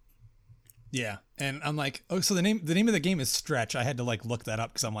 Yeah, and I'm like, oh, so the name of the game is Stretch. I had to like look that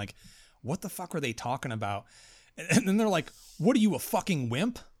up because I'm like, what the fuck are they talking about? And then they're like, what are you, a fucking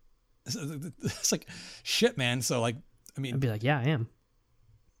wimp? It's like, shit, man. So like, I mean, I'd be like, yeah, I am.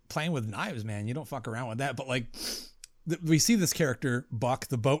 Playing with knives, man. You don't fuck around with that. But like, we see this character, Buck,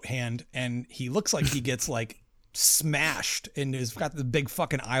 the boat hand, and he looks like he gets like smashed and has got the big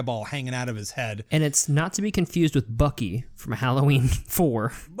fucking eyeball hanging out of his head. And it's not to be confused with Bucky from Halloween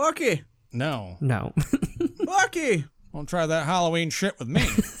 4. Bucky! No. Bucky! Don't try that Halloween shit with me.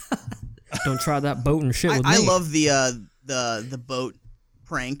 Don't try that boat and shit with me. I love the boat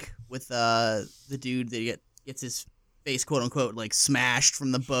prank with the dude that gets his face, quote unquote, like smashed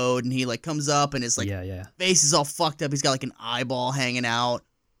from the boat, and he like comes up and his like face is all fucked up. He's got like an eyeball hanging out.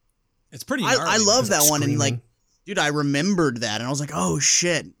 It's pretty. I love that one, and like, dude, I remembered that, and I was like, oh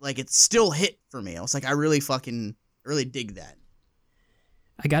shit, like it still hit for me. I was like, I really dig that.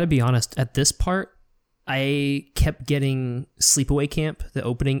 I got to be honest, at this part, I kept getting Sleepaway Camp, the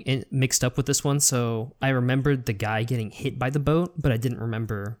opening, mixed up with this one. So I remembered the guy getting hit by the boat, but I didn't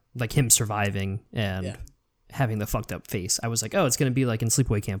remember like him surviving and having the fucked up face. I was like, oh, it's going to be like in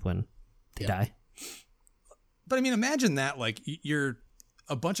Sleepaway Camp when they die. But I mean, imagine that, like you're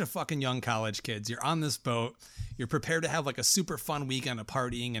a bunch of fucking young college kids. You're on this boat. You're prepared to have like a super fun weekend of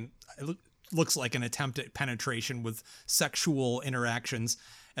partying, and it looks like an attempt at penetration with sexual interactions.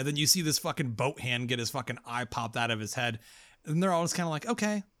 And then you see this fucking boat hand get his fucking eye popped out of his head. And they're always kind of like,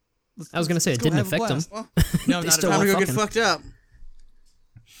 okay. I was going to say, it didn't affect them. Well, no, not time to go get fucked up.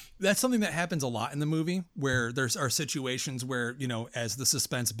 That's something that happens a lot in the movie, where there are situations where, you know, as the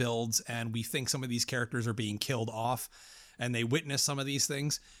suspense builds and we think some of these characters are being killed off and they witness some of these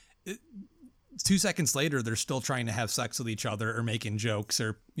things, 2 seconds later, they're still trying to have sex with each other or making jokes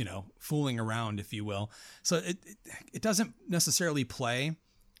or, you know, fooling around, if you will. So it doesn't necessarily play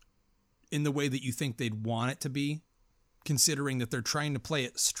in the way that you think they'd want it to be, considering that they're trying to play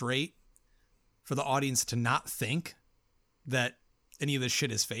it straight for the audience to not think that any of this shit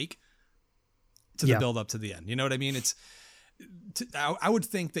is fake to the build up to the end. You know what I mean? I would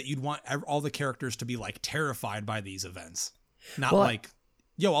think that you'd want all the characters to be like terrified by these events, not like,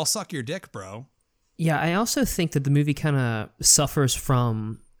 yo, I'll suck your dick, bro. Yeah, I also think that the movie kind of suffers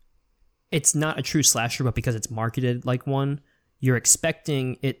from, it's not a true slasher, but because it's marketed like one, you're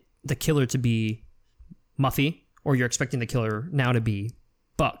expecting the killer to be Muffy, or you're expecting the killer now to be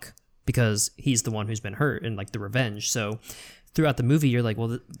Buck because he's the one who's been hurt and like the revenge. So throughout the movie, you're like,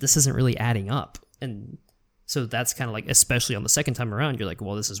 well, this isn't really adding up. And so that's kind of like, especially on the second time around, you're like,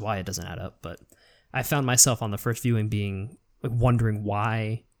 well, this is why it doesn't add up. But I found myself on the first viewing being like wondering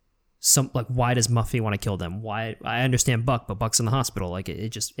why does Muffy want to kill them? Why? I understand Buck, but Buck's in the hospital. Like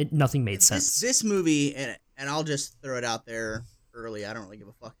nothing made sense. This movie, and I'll just throw it out there early. I don't really give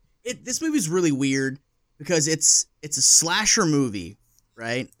a fuck. This movie's really weird because it's a slasher movie,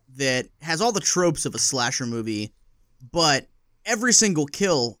 right? That has all the tropes of a slasher movie, but every single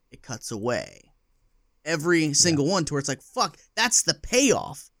kill, it cuts away. Every single one to where it's like, fuck, that's the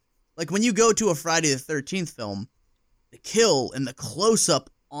payoff. Like when you go to a Friday the 13th film, the kill and the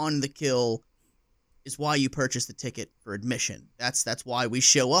close-up on the kill is why you purchase the ticket for admission. That's why we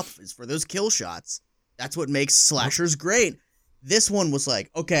show up, is for those kill shots. That's what makes slashers great. This one was like,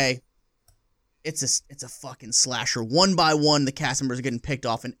 okay, it's a fucking slasher. One by one, the cast members are getting picked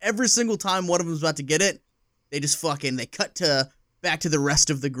off, and every single time one of them's about to get it, they just they cut back to the rest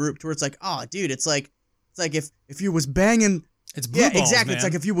of the group to where it's like, oh, dude, it's like if you was banging, it's blue balls, exactly. Man. It's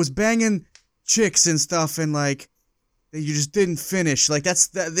like if you was banging chicks and stuff, and like you just didn't finish. Like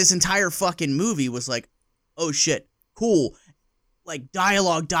this entire fucking movie was like, oh shit, cool, like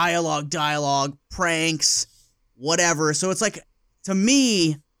dialogue, pranks, whatever. So it's like, to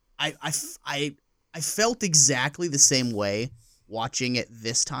me, I felt exactly the same way watching it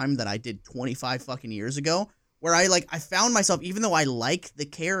this time that I did 25 fucking years ago, where I found myself, even though I like the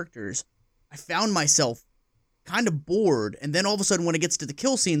characters, I found myself kind of bored. And then all of a sudden when it gets to the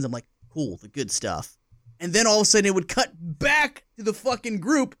kill scenes, I'm like, cool, the good stuff. And then all of a sudden it would cut back to the fucking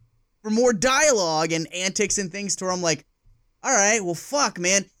group for more dialogue and antics and things to where I'm like, all right, well, fuck,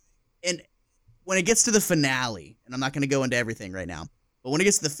 man. And when it gets to the finale, and I'm not going to go into everything right now, but when it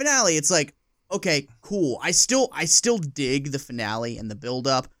gets to the finale, it's like, okay, cool. I still dig the finale and the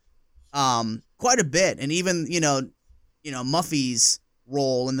build-up quite a bit. And even, you know, Muffy's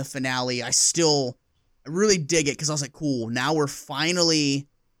role in the finale, I really dig it because I was like, cool, now we're finally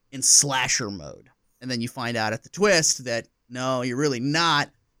in slasher mode. And then you find out at the twist that, no, you're really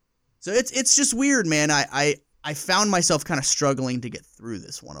not. So it's just weird, man. I found myself kind of struggling to get through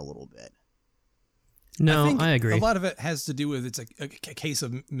this one a little bit. No, I agree. A lot of it has to do with it's a case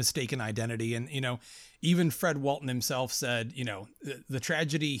of mistaken identity. And, you know, even Fred Walton himself said, you know, the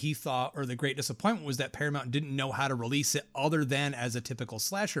tragedy he thought, or the great disappointment, was that Paramount didn't know how to release it other than as a typical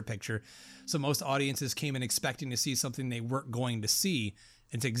slasher picture. So most audiences came in expecting to see something they weren't going to see.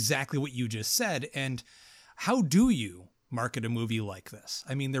 It's exactly what you just said. And how do you market a movie like this?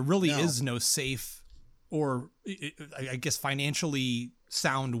 I mean, there really is no safe or, I guess, financially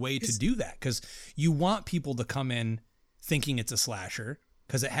sound way to do that, because you want people to come in thinking it's a slasher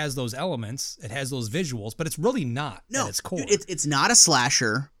because it has those elements, it has those visuals, but it's really not at its core. It's not a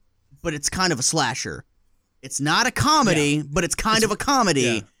slasher, but it's kind of a slasher. It's not a comedy, but it's kind of a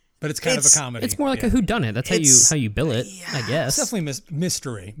comedy. but it's kind of a comedy. It's more like a whodunit. That's how you bill it, I guess. It's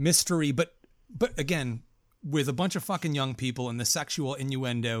definitely mystery, but again, with a bunch of fucking young people and the sexual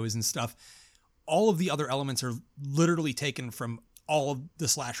innuendos and stuff, all of the other elements are literally taken from all of the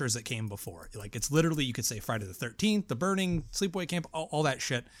slashers that came before. Like, it's literally, you could say Friday the 13th, The Burning, Sleepaway Camp, all that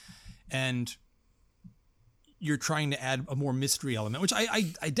shit. And you're trying to add a more mystery element, which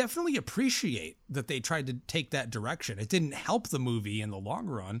I definitely appreciate that they tried to take that direction. It didn't help the movie in the long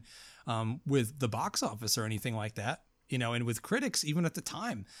run with the box office or anything like that, and with critics, even at the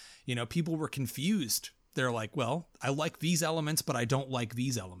time, people were confused. They're like, well, I like these elements, but I don't like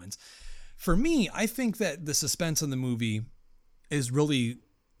these elements. For me, I think that the suspense in the movie is really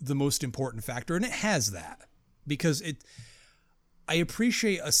the most important factor, and it has that because I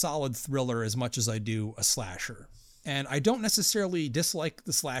appreciate a solid thriller as much as I do a slasher. And I don't necessarily dislike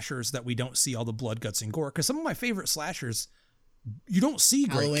the slashers that we don't see all the blood, guts, and gore, because some of my favorite slashers, you don't see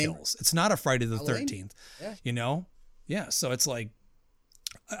great kills. It's not a Friday the 13th, Yeah, so it's like,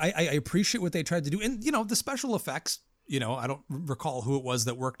 I appreciate what they tried to do. And, the special effects, I don't recall who it was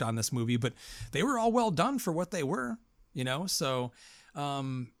that worked on this movie, but they were all well done for what they were, so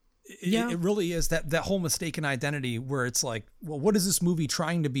it really is that whole mistaken identity where it's like, well, what is this movie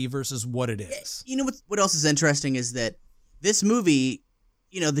trying to be versus what it is? What else is interesting is that this movie,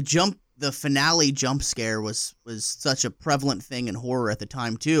 the finale jump scare was such a prevalent thing in horror at the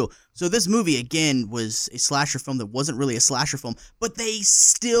time too. So this movie again was a slasher film that wasn't really a slasher film, but they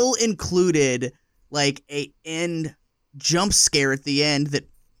still included like a end jump scare at the end that,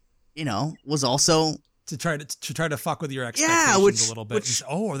 was also to try to fuck with your expectations a little bit.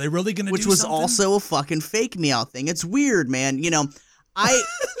 Are they really going to do something? Which was also a fucking fake me out thing. It's weird, man. And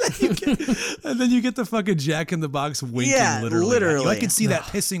then you get the fucking Jack in the Box winking, literally. I could see that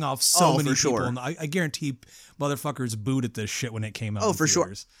pissing off so many people. Sure. And I guarantee motherfuckers booed at this shit when it came out. Oh, for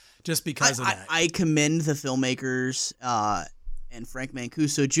sure. Just because of that. I commend the filmmakers and Frank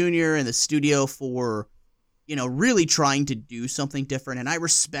Mancuso Jr. and the studio for, really trying to do something different. And I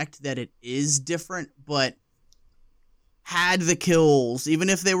respect that it is different, but had the kills, even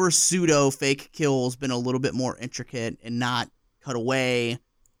if they were pseudo fake kills, been a little bit more intricate and not cut away,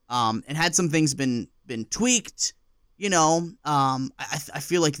 and had some things been tweaked, I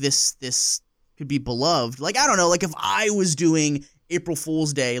feel like this could be beloved. Like, I don't know, like if I was doing April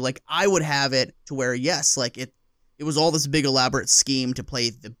Fool's Day, like I would have it to where, yes, like it was all this big elaborate scheme to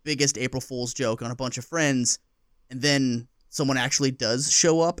play the biggest April Fool's joke on a bunch of friends, and then someone actually does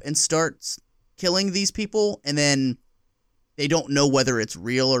show up and starts killing these people, and then they don't know whether it's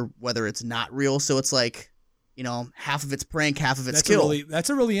real or whether it's not real, so it's like, half of it's prank, half of it's kill. That's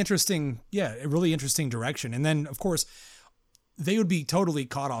a really interesting direction. And then, of course, they would be totally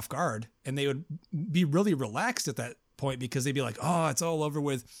caught off guard, and they would be really relaxed at that point because they'd be like, oh, it's all over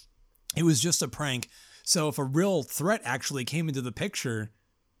with. It was just a prank. So if a real threat actually came into the picture,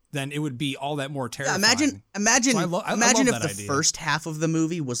 then it would be all that more terrifying. Yeah, imagine if the idea. First half of the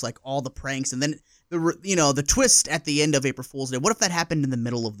movie was like all the pranks, and then the twist at the end of April Fool's Day. What if that happened in the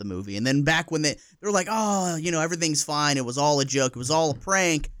middle of the movie? And then back when they were like, oh, everything's fine. It was all a joke. It was all a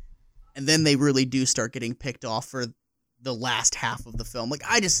prank. And then they really do start getting picked off for the last half of the film. Like,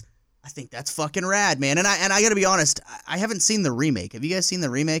 I think that's fucking rad, man. And I gotta be honest, I haven't seen the remake. Have you guys seen the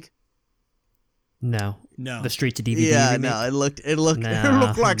remake? No. The straight to DVD yeah, remake? No, it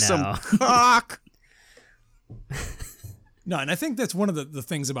looked like some cock. No, and I think that's one of the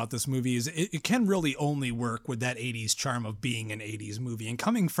things about this movie is it can really only work with that 80s charm of being an 80s movie. And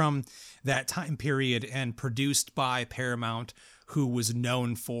coming from that time period and produced by Paramount, who was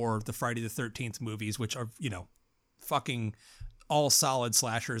known for the Friday the 13th movies, which are, fucking all solid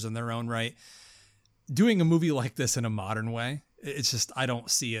slashers in their own right. Doing a movie like this in a modern way, it's just, I don't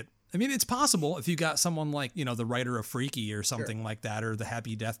see it. I mean, it's possible if you got someone like, the writer of Freaky or something like that, or the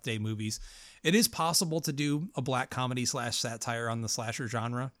Happy Death Day movies. It is possible to do a black comedy / satire on the slasher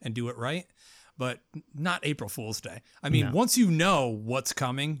genre and do it right, but not April Fool's Day. I mean, once you know what's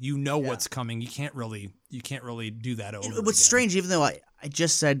coming, what's coming. You can't really do that over again. What's strange, even though I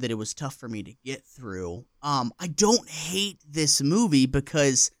just said that it was tough for me to get through, I don't hate this movie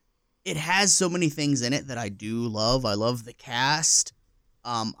because it has so many things in it that I do love. I love the cast.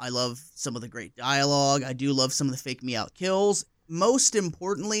 I love some of the great dialogue. I do love some of the fake me out kills. Most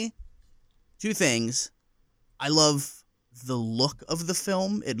importantly, two things. I love the look of the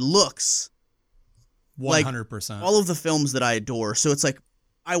film. It looks 100%. Like all of the films that I adore. So it's like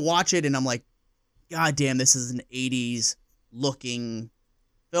I watch it and I'm like, God damn, this is an 80s looking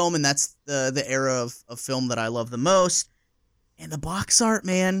film, and that's the era of film that I love the most. And the box art,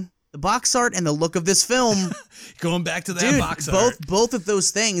 man. the box art and the look of this film. Going back to that Dude, box art. both of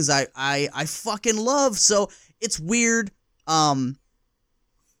those things I fucking love. So it's weird.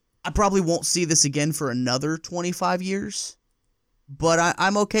 I probably won't see this again for another 25 years, but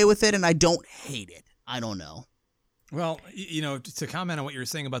I'm okay with it, and I don't hate it. I don't know. Well, you know, to comment on what you were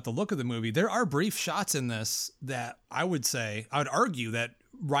saying about the look of the movie, there are brief shots in this that I would argue that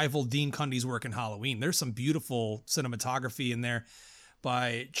rival Dean Cundy's work in Halloween. There's some beautiful cinematography in there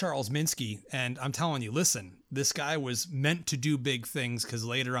by Charles Minsky. And I'm telling you, listen, this guy was meant to do big things because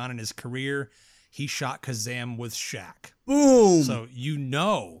later on in his career, he shot Kazam with Shaq. Boom. So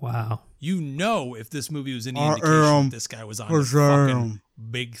Wow. If this movie was any indication, this guy was on the fucking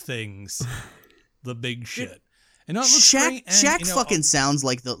big things, the big shit. And it looks great. And, Shaq fucking sounds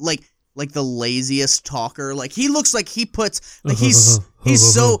like the laziest talker. Like he looks like he puts like he's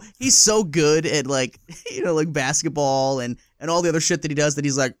so good at like like basketball and all the other shit that he does that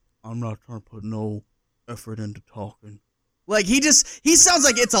he's like, I'm not trying to put no effort into talking. Like he sounds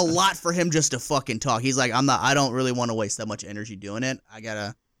like it's a lot for him just to fucking talk. He's like, I don't really want to waste that much energy doing it.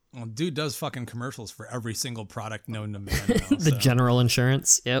 Well, dude does fucking commercials for every single product known to man. The General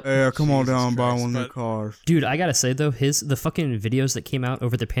Insurance. Yep. Yeah, come on down and buy one of the cars. Dude, I gotta say though, the fucking videos that came out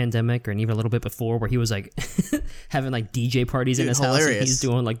over the pandemic or even a little bit before, where he was like having like DJ parties in his house, and he's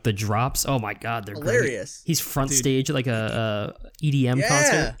doing like the drops. Oh my god, they're hilarious. Great. He's front stage like a EDM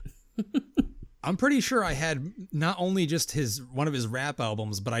concert. I'm pretty sure I had not only just one of his rap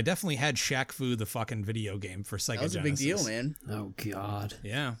albums, but I definitely had Shaq Fu, the fucking video game for Sega Genesis. That was a big deal, man. Oh god.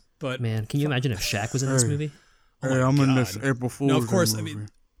 Yeah, but man, can you imagine if Shaq was in this movie? Hey, I'm in this April Fool's. No, of course. Movie. I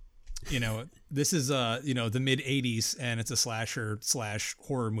mean, this is the mid '80s, and it's a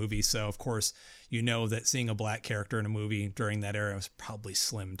slasher/horror movie. So of course, that seeing a black character in a movie during that era was probably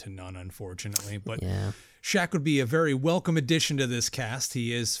slim to none, unfortunately. But yeah. Shaq would be a very welcome addition to this cast.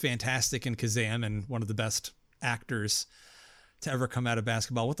 He is fantastic in Kazam and one of the best actors to ever come out of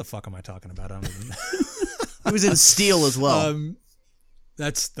basketball. What the fuck am I talking about? I don't even... He was in Steel as well.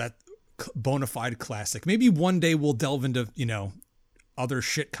 That's that bona fide classic. Maybe one day we'll delve into, other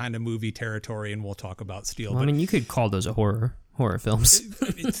shit kind of movie territory and we'll talk about Steel. Well, I mean, you could call those a horror films.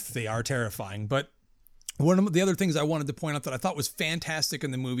 They are terrifying, but one of the other things I wanted to point out that I thought was fantastic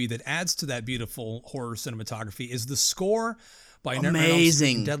in the movie that adds to that beautiful horror cinematography is the score by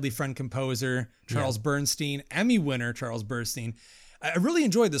amazing Deadly Friend composer Charles Bernstein, Emmy winner Charles Bernstein. I really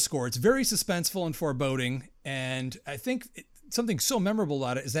enjoyed the score. It's very suspenseful and foreboding, and I think something so memorable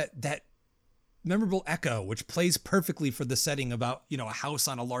about it is that memorable echo, which plays perfectly for the setting about a house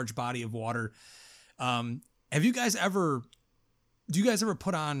on a large body of water. Do you guys ever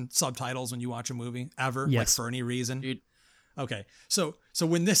put on subtitles when you watch a movie ever? Yes. Like for any reason? Dude. Okay. So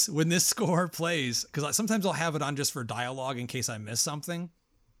when this score plays, because sometimes I'll have it on just for dialogue in case I miss something.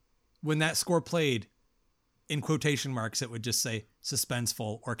 When that score played, in quotation marks, it would just say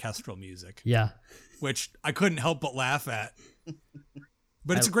suspenseful orchestral music. Yeah. Which I couldn't help but laugh at.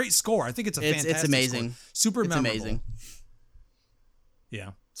 But it's a great score. I think it's fantastic. It's amazing. Score. Super memorable. Amazing.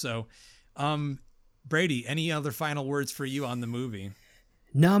 Yeah. So, Brady, any other final words for you on the movie?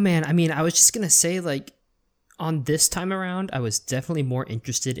 No, man. I mean, I was just going to say, like, on this time around, I was definitely more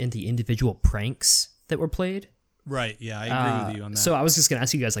interested in the individual pranks that were played. Right. Yeah, I agree with you on that. So I was just going to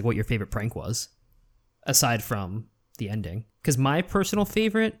ask you guys, like, what your favorite prank was, aside from the ending. Because my personal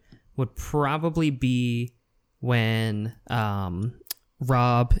favorite would probably be when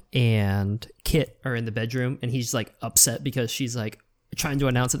Rob and Kit are in the bedroom, and he's, like, upset because she's, like, trying to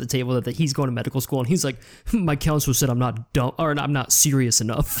announce at the table that he's going to medical school, and he's like, my counselor said I'm not dumb, or I'm not serious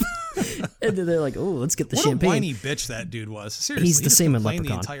enough. And then they're like, oh, let's get the champagne. What a whiny bitch that dude was. Seriously, he's the same in Leprechaun.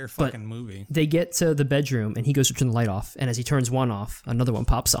 The entire fucking movie. They get to the bedroom, and he goes to turn the light off, and as he turns one off, another one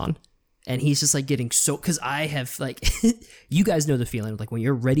pops on. And he's just like getting so, because I have like, you guys know the feeling of like when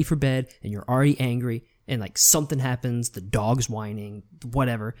you're ready for bed and you're already angry and like something happens, the dog's whining,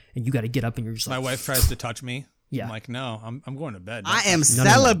 whatever, and you got to get up and you're just like, my wife tries to touch me. Yeah. I'm like, no, I'm going to bed. I am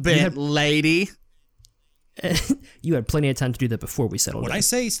celibate, lady. You had plenty of time to do that before we settled When in. I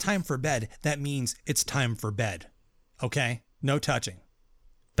say it's time for bed, that means it's time for bed. Okay? No touching.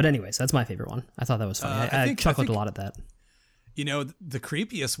 But anyways, that's my favorite one. I thought that was funny. I chuckled a lot at that. The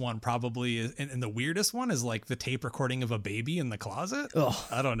creepiest one probably is, and the weirdest one is like the tape recording of a baby in the closet. Oh,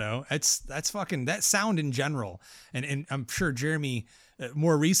 I don't know. That's fucking, that sound in general. And I'm sure Jeremy,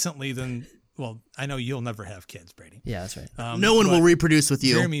 more recently than, well, I know you'll never have kids, Brady. Yeah, that's right. No one will reproduce with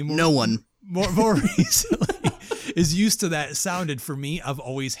you. Jeremy, no one. More recently, is used to that sound, and for me, I've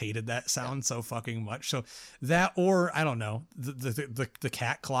always hated that sound so fucking much. So that, or I don't know, the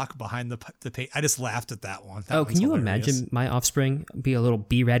cat clock behind the page. I just laughed at that one. Can you imagine my offspring be a little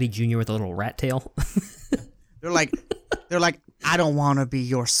B Ratty Jr. with a little rat tail? They're like, I don't want to be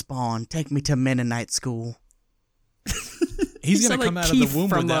your spawn. Take me to Mennonite school. He's gonna come out of the womb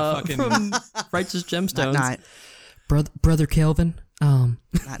with that fucking from Righteous Gemstones. Night, Brother Kelvin.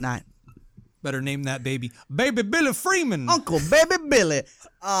 night. Better name that baby Billy Freeman. Uncle Baby Billy.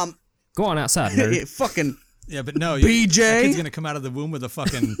 Go on outside, nerd. Fucking Yeah, but no, BJ? that kid's gonna come out of the womb with a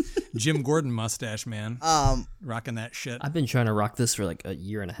fucking Jim Gordon mustache, man. Rocking that shit. I've been trying to rock this for like a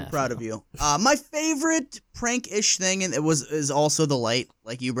year and a half. proud of you. My favorite prank-ish thing, and is also the light,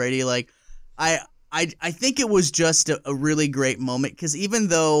 like you, Brady. Like, I think it was just a really great moment, because even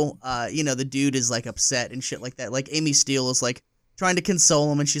though the dude is like upset and shit like that, like Amy Steele is like trying to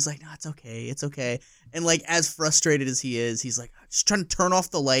console him, and she's like, no, it's okay, and like as frustrated as he is, he's like just trying to turn off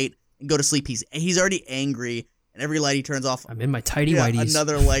the light and go to sleep. He's already angry, and every light he turns off, I'm in my tidy whities.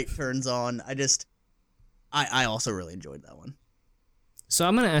 another light turns on. I also really enjoyed that one. So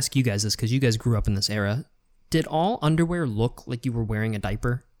I'm gonna ask you guys this, because you guys grew up in this era. Did all underwear look like you were wearing a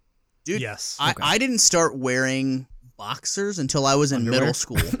diaper? Dude, Yes. I didn't start wearing boxers until I was in middle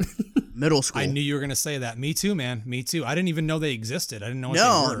school. I knew you were gonna say that. Me too, man. Me too. I didn't even know they existed. I didn't know what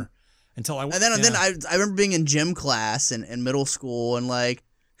they were until I. And then I remember being in gym class in middle school, and like,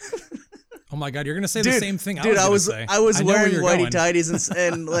 oh my god, you're gonna say the same thing. I was know where wearing you're whitey going. tighties,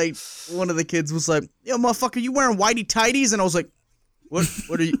 and like one of the kids was like, "Yo, motherfucker, you wearing whitey tighties?" And I was like, What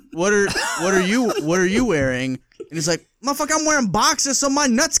are you wearing? And he's like, motherfucker, I'm wearing boxers so my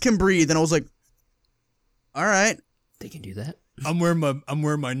nuts can breathe. And I was like, all right. They can do that. I'm wearing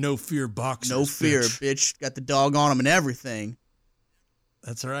my no fear boxers. No fear, bitch. Got the dog on them and everything.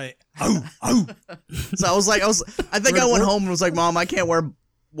 That's right. Oh. So I think I went home and was like, Mom, I can't wear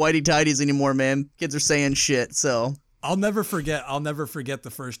whitey tighties anymore, man. Kids are saying shit. So I'll never forget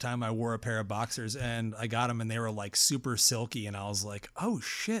the first time I wore a pair of boxers, and I got them and they were like super silky, and I was like, oh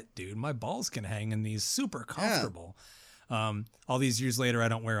shit, dude, my balls can hang in these, super comfortable. All these years later, I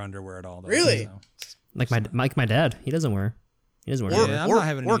don't wear underwear at all, though. Really? So. Like my dad, he doesn't wear underwear. Yeah, I'm not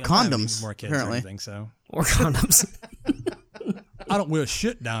having any condoms, more kids apparently. or anything, so. Or condoms. I don't wear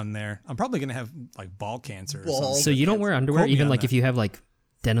shit down there. I'm probably gonna have like ball cancer or something. So you don't wear underwear, Quote me even on like that. if you have like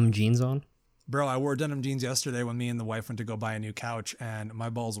denim jeans on? Bro, I wore denim jeans yesterday when me and the wife went to go buy a new couch, and my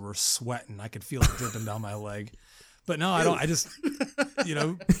balls were sweating. I could feel it dripping down my leg. But no, I don't. I just,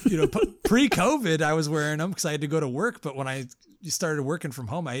 pre-COVID, I was wearing them because I had to go to work. But when I started working from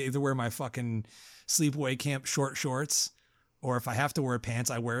home, I either wear my fucking sleepaway camp short shorts, or if I have to wear pants,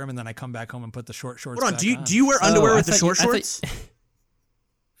 I wear them, and then I come back home and put the short shorts hold on. back on. Do you wear underwear I with the thought short you- shorts?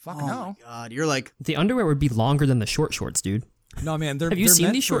 Fuck Oh no. my god, you're like, The underwear would be longer than the short shorts, dude. No, man. Have you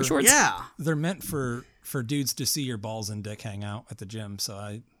seen these short shorts? yeah. They're meant for dudes to see your balls and dick hang out at the gym. So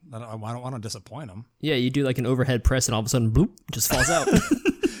I don't want to disappoint them. Yeah, you do like an overhead press and all of a sudden, bloop, just falls out.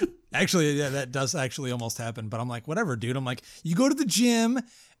 Actually, yeah, that does actually almost happen. But I'm like, whatever, dude. I'm like, you go to the gym,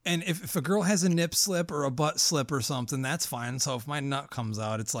 and if a girl has a nip slip or a butt slip or something, that's fine. So if my nut comes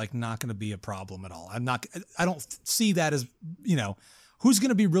out, it's like not going to be a problem at all. I don't see that as, who's going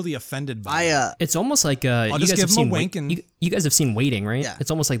to be really offended by it. It's almost like I'll just give him a wink and you guys have seen waiting, right? Yeah. It's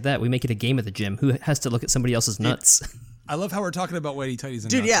almost like that. We make it a game at the gym. Who has to look at somebody else's nuts? I love how we're talking about whitey tighties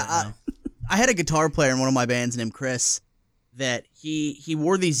and Dude, nuts yeah. right now. I had a guitar player in one of my bands named Chris that he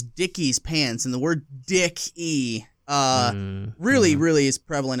wore these Dickies pants, and the word Dick-E really is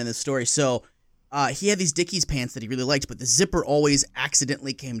prevalent in this story. So he had these Dickies pants that he really liked, but the zipper always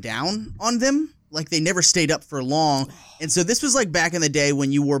accidentally came down on them. Like they never stayed up for long. And so this was like back in the day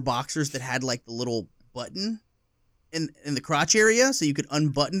when you wore boxers that had like the little button in the crotch area, so you could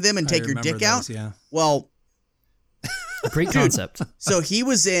unbutton them and take your dick out. Yeah. Well, Great concept. so he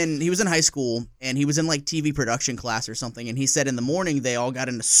was in high school, and he was in like TV production class or something, and he said in the morning they all got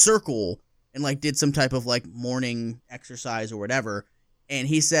in a circle and like did some type of like morning exercise or whatever, and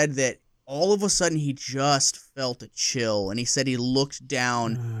he said that all of a sudden he just felt a chill, and he said he looked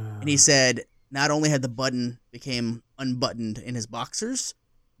down and he said not only had the button became unbuttoned in his boxers,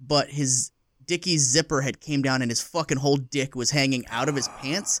 but his Dickies zipper had came down and his fucking whole dick was hanging out of his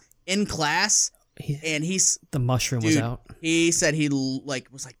pants in class. And The mushroom was out. He said he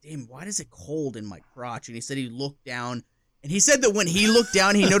was like, damn, why is it cold in my crotch? And he said he looked down, and he said that when he looked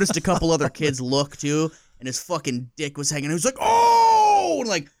down, he noticed a couple other kids look too, and his fucking dick was hanging. He was like, oh, and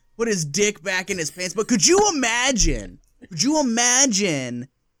like put his dick back in his pants. But could you imagine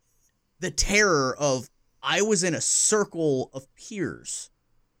the terror of I was in a circle of peers,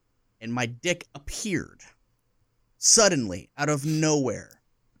 and my dick appeared suddenly out of nowhere.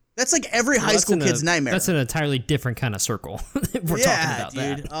 That's like every high school kid's nightmare. That's an entirely different kind of circle. We're talking about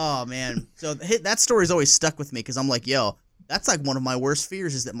dude. that. Oh man. So that story's always stuck with me because I'm like, yo, that's like one of my worst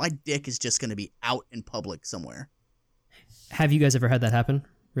fears is that my dick is just going to be out in public somewhere. Have you guys ever had that happen?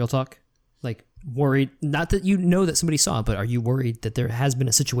 Real talk? Like worried, not that you know that somebody saw it, but are you worried that there has been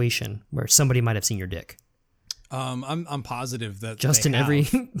a situation where somebody might have seen your dick? I'm positive that Justin, every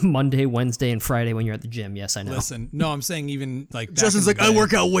Monday, Wednesday, and Friday when you're at the gym. Yes, I know. Listen, no, I'm saying even like Justin's like, I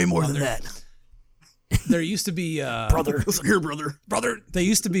work out way more than that. There used to be brother. Here, brother. There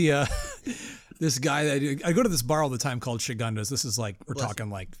used to be this guy that I go to this bar all the time called Shigunda's. This is like we're talking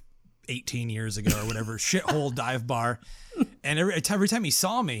like 18 years ago or whatever, shithole dive bar. And every time he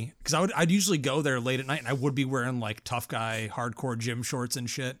saw me, because I'd usually go there late at night, and I would be wearing like tough guy hardcore gym shorts and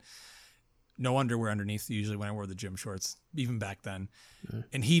shit. No underwear underneath usually when I wore the gym shorts, even back then.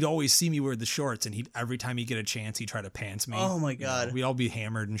 And he'd always see me wear the shorts, and every time he'd get a chance, he'd try to pants me. Oh my God. You know, we'd all be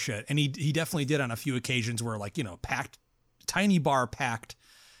hammered and shit. And he definitely did on a few occasions where like, packed, tiny bar packed,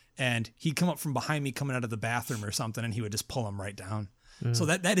 and he'd come up from behind me coming out of the bathroom or something, and he would just pull him right down. So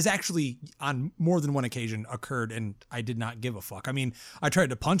that is actually on more than one occasion occurred, and I did not give a fuck. I mean, I tried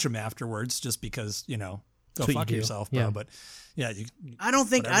to punch him afterwards just because, go fuck yourself, bro. Yeah. But yeah, I don't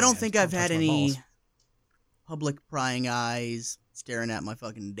think I've had any balls. public prying eyes staring at my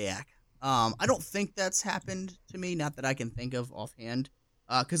fucking dick. I don't think that's happened to me, not that I can think of offhand.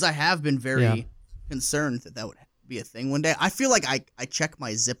 Because I have been very concerned that would be a thing one day. I feel like I check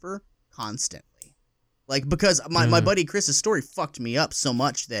my zipper constantly. Like, because my buddy Chris's story fucked me up so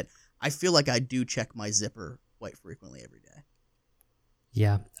much that I feel like I do check my zipper quite frequently every day.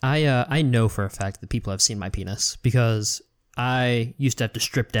 Yeah, I know for a fact that people have seen my penis because I used to have to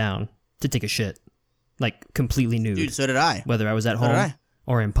strip down to take a shit, like completely nude. Dude, so did I. Whether I was at home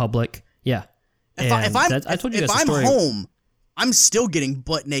or in public. Yeah. If I'm home, I'm still getting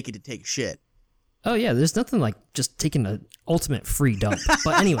butt naked to take a shit. Oh yeah, there's nothing like just taking an ultimate free dump.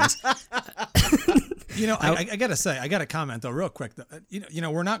 But anyways. I gotta say, I gotta comment though, real quick.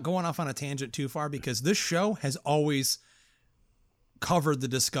 We're not going off on a tangent too far because this show has always covered the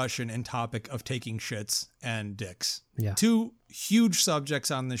discussion and topic of taking shits and dicks. Yeah. Two huge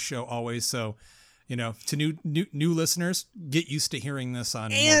subjects on this show always. So, to new listeners, get used to hearing this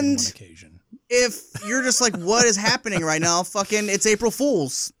on more than one occasion. If you're just like, what is happening right now? Fucking, it's April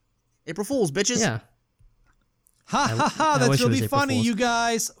Fools. April Fools, bitches. Yeah. Ha ha ha! That's really funny, you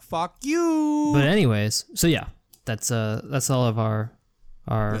guys. Fuck you. But anyways, so yeah, that's all of our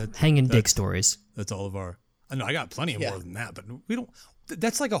hanging dick stories. That's all of our. No, I got plenty of more than that, but we don't.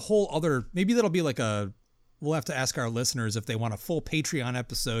 That's like a whole other. Maybe that'll be like a. We'll have to ask our listeners if they want a full Patreon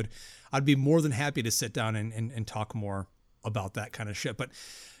episode. I'd be more than happy to sit down and talk more about that kind of shit. But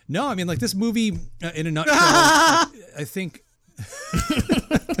no, I mean, like this movie in a nutshell, I think.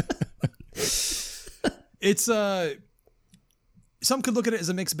 It's some could look at it as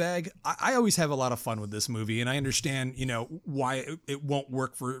a mixed bag. I always have a lot of fun with this movie, and I understand, why it won't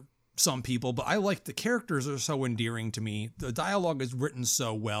work for some people, but I like the characters are so endearing to me. The dialogue is written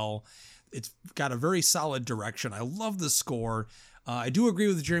so well. It's got a very solid direction. I love the score. I do agree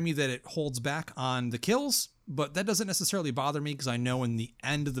with Jeremy that it holds back on the kills, but that doesn't necessarily bother me because I know in the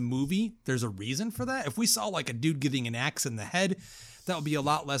end of the movie, there's a reason for that. If we saw like a dude getting an axe in the head, that would be a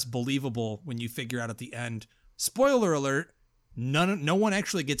lot less believable when you figure out at the end. Spoiler alert, no one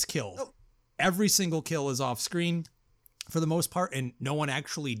actually gets killed. Oh. Every single kill is off screen for the most part, and no one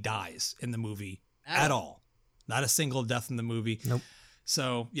actually dies in the movie at all. Not a single death in the movie. Nope.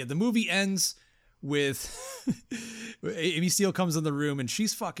 So, yeah, the movie ends with Amy Steele comes in the room and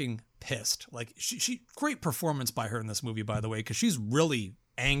she's fucking pissed. Like, she great performance by her in this movie, by the way, because she's really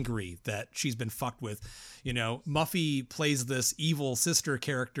angry that she's been fucked with. Muffy plays this evil sister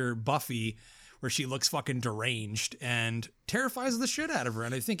character, Buffy, where she looks fucking deranged and terrifies the shit out of her.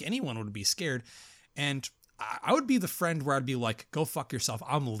 And I think anyone would be scared. And I would be the friend where I'd be like, go fuck yourself.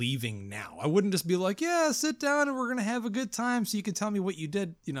 I'm leaving now. I wouldn't just be like, yeah, sit down and we're going to have a good time so you can tell me what you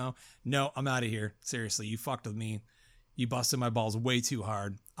did. No, I'm out of here. Seriously, you fucked with me. You busted my balls way too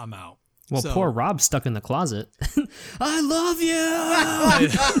hard. I'm out. Well, poor Rob's stuck in the closet. I love you.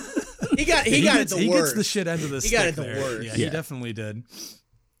 He got it the worst. He gets the shit end of the stick. He got it the there. worst. Yeah, he definitely did.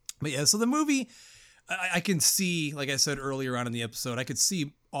 But yeah, so the movie, I can see, like I said earlier on in the episode, I could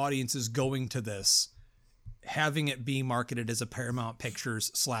see audiences going to this, having it be marketed as a Paramount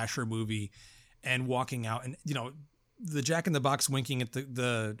Pictures slasher movie and walking out and, the Jack in the Box winking at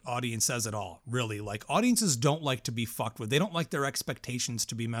the audience says it all, really. Like, audiences don't like to be fucked with. They don't like their expectations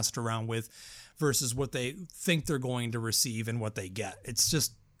to be messed around with versus what they think they're going to receive and what they get. It's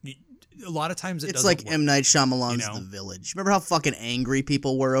just, a lot of times it's doesn't like work. M. Night Shyamalan's You know? The Village. Remember how fucking angry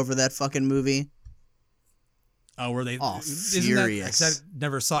people were over that fucking movie? Oh, were they? Furious. I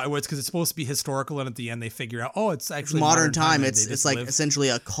never saw it. It's because it's supposed to be historical, and at the end they figure out, oh, it's actually modern time. and they It's just like live. essentially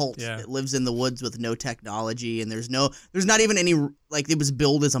a cult Yeah. that lives in the woods with no technology, and there's not even any, like, it was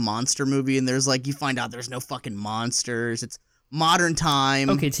billed as a monster movie, and there's like, you find out there's no fucking monsters. It's modern time.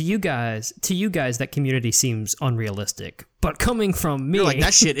 Okay, to you guys, that community seems unrealistic. But coming from me, You're like,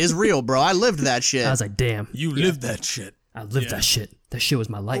 that shit is real, bro. I lived that shit. I was like, damn, You lived that shit. I lived that shit. That shit was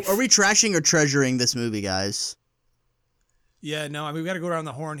my life. Are we trashing or treasuring this movie, guys? Yeah, no, I mean, we got to go around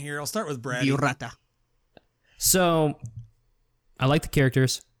the horn here. I'll start with Brad. Burrata. So, I like the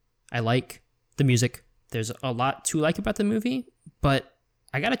characters. I like the music. There's a lot to like about the movie, but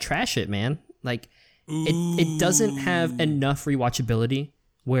I gotta trash it, man. Like, it doesn't have enough rewatchability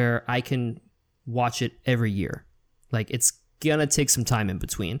where I can watch it every year. Like, it's gonna take some time in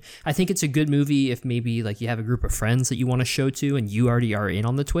between. I think it's a good movie if maybe like you have a group of friends that you want to show to and you already are in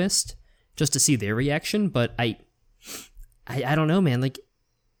on the twist, just to see their reaction. But I don't know, man. Like,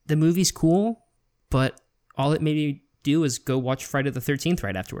 the movie's cool, but all it made me do is go watch Friday the 13th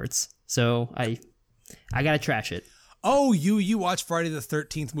right afterwards. So I gotta trash it. Oh, you watch Friday the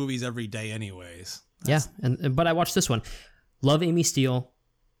 13th movies every day anyways. Yeah, but I watched this one. Love Amy Steele.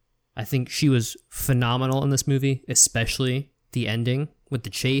 I think she was phenomenal in this movie, especially the ending with the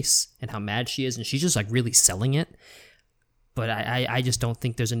chase and how mad she is, and she's just like really selling it. But I just don't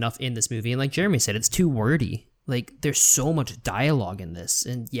think there's enough in this movie. And like Jeremy said, it's too wordy. Like, there's so much dialogue in this,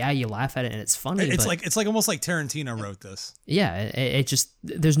 and yeah, you laugh at it and it's funny. It's but like almost like Tarantino wrote this. yeah, it just,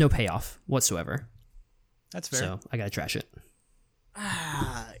 there's no payoff whatsoever. That's fair. So I gotta trash it.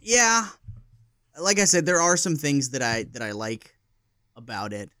 Yeah, like I said, there are some things that I like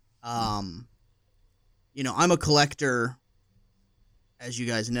about it. You know, I'm a collector, as you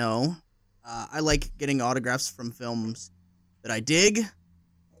guys know. I like getting autographs from films that I dig.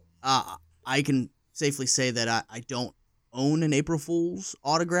 I can safely say that I don't own an April Fool's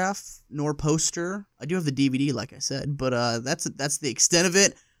autograph nor poster. I do have the DVD, like I said, but that's the extent of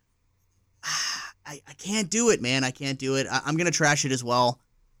it. I can't do it, man. I can't do it. I'm gonna trash it as well,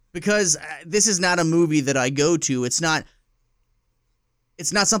 because this is not a movie that I go to. It's not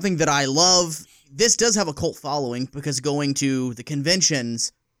something that I love. This does have a cult following, because going to the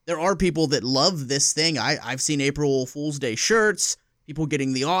conventions, there are people that love this thing. I've seen April Fool's Day shirts, people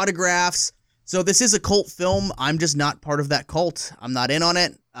getting the autographs. So this is a cult film. I'm just not part of that cult. I'm not in on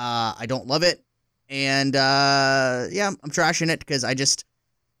it. I don't love it. And yeah, I'm trashing it because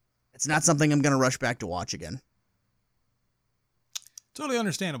it's not something I'm going to rush back to watch again. Totally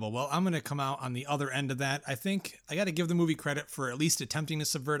understandable. Well, I'm going to come out on the other end of that. I think I got to give the movie credit for at least attempting to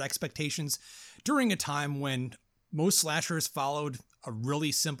subvert expectations during a time when most slashers followed a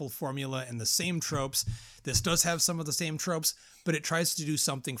really simple formula and the same tropes. This does have some of the same tropes, but it tries to do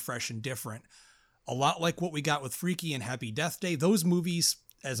something fresh and different. A lot like what we got with Freaky and Happy Death Day. Those movies,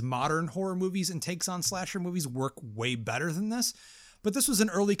 as modern horror movies and takes on slasher movies, work way better than this. But this was an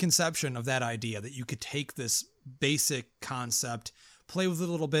early conception of that idea, that you could take this basic concept, play with it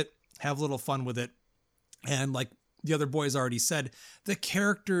a little bit, have a little fun with it. And like the other boys already said, the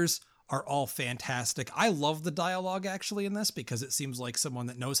characters are all fantastic. I love the dialogue actually in this, because it seems like someone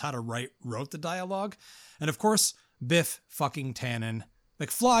that knows how to wrote the dialogue. And of course, Biff fucking Tannen.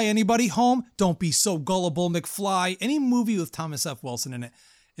 McFly, anybody home? Don't be so gullible, McFly. Any movie with Thomas F. Wilson in it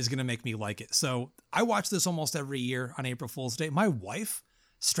is going to make me like it. So I watch this almost every year on April Fool's Day. My wife,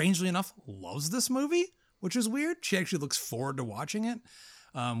 strangely enough, loves this movie, which is weird. She actually looks forward to watching it.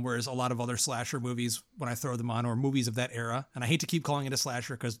 Whereas a lot of other slasher movies, when I throw them on, or movies of that era, and I hate to keep calling it a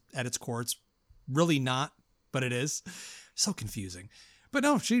slasher because at its core it's really not, but it is. So confusing. But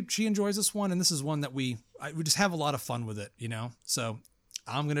no, she enjoys this one, and this is one that we just have a lot of fun with it, you know? So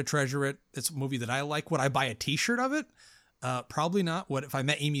I'm going to treasure it. It's a movie that I like. Would I buy a t-shirt of it? Probably not. What if I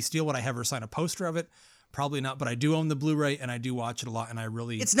met Amy Steele, would I have her sign a poster of it? Probably not, but I do own the Blu-ray and I do watch it a lot, and I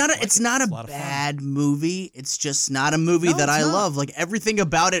really It's not a bad movie. It's just not a movie that I love. Like, everything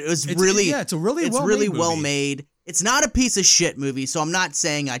about it is it's really well made. It's not a piece of shit movie, so I'm not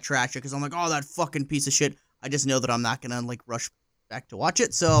saying I trash it because I'm like, oh, that fucking piece of shit. I just know that I'm not gonna like rush back to watch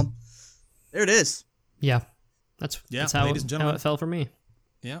it. So there it is. Yeah, that's how ladies and gentlemen, it fell for me.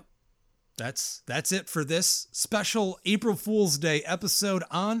 Yeah. That's it for this special April Fool's Day episode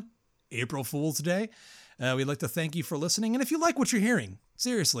on April Fool's Day. We'd like to thank you for listening. And if you like what you're hearing,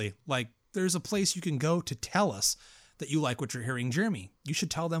 seriously, like, there's a place you can go to tell us that you like what you're hearing. Jeremy, you should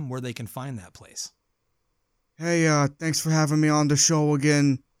tell them where they can find that place. Hey, thanks for having me on the show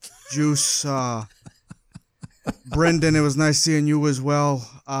again, Juice. Brendan, it was nice seeing you as well.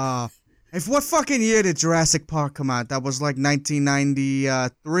 If what fucking year did Jurassic Park come out? That was like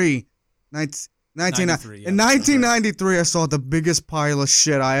 1993. 93, In 1993, I saw the biggest pile of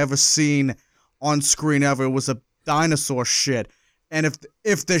shit I ever seen on screen ever. It was a dinosaur shit. And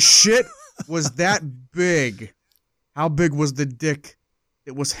if the shit was that big, how big was the dick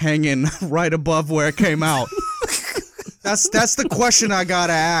that was hanging right above where it came out? That's the question I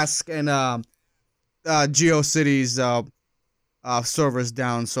gotta ask. And GeoCities server's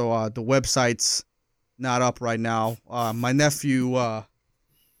down, so the website's not up right now. My nephew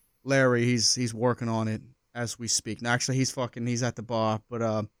Larry, he's working on it as we speak. Now, actually, he's at the bar,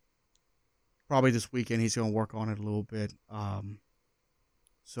 but probably this weekend he's gonna work on it a little bit.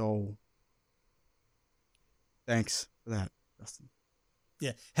 So thanks for that, Dustin.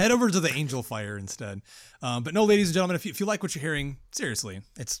 Yeah, head over to the Angel Fire instead. But no, ladies and gentlemen, if you like what you're hearing, seriously,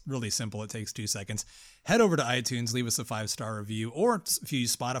 it's really simple. It takes 2 seconds. Head over to iTunes, leave us a 5-star review, or if you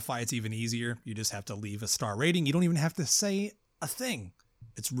use Spotify, it's even easier. You just have to leave a star rating. You don't even have to say a thing.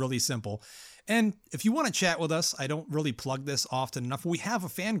 It's really simple. And if you want to chat with us, I don't really plug this often enough. We have a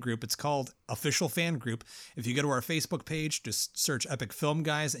fan group. It's called Official Fan Group. If you go to our Facebook page, just search Epic Film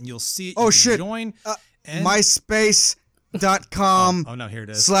Guys, and you'll see it. Oh, shit. Join. MySpace.com oh, no, here it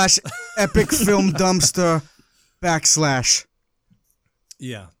is. /epicfilmdumpster /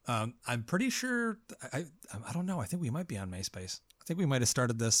 Yeah, I'm pretty sure. I don't know. I think we might be on MySpace. I think we might have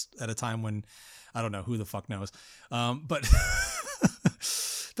started this at a time when I don't know, who the fuck knows. But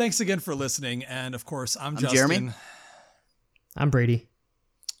thanks again for listening. And of course, I'm Justin. Jeremy. I'm Brady.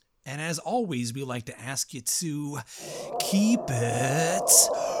 And as always, we like to ask you to keep it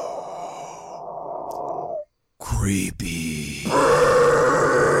creepy.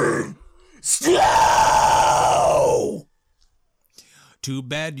 Slow. Too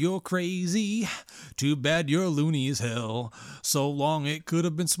bad you're crazy. Too bad you're loony as hell. So long it could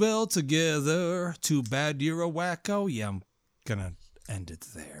have been swell together. Too bad you're a wacko. Yeah, I'm gonna end it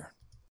there.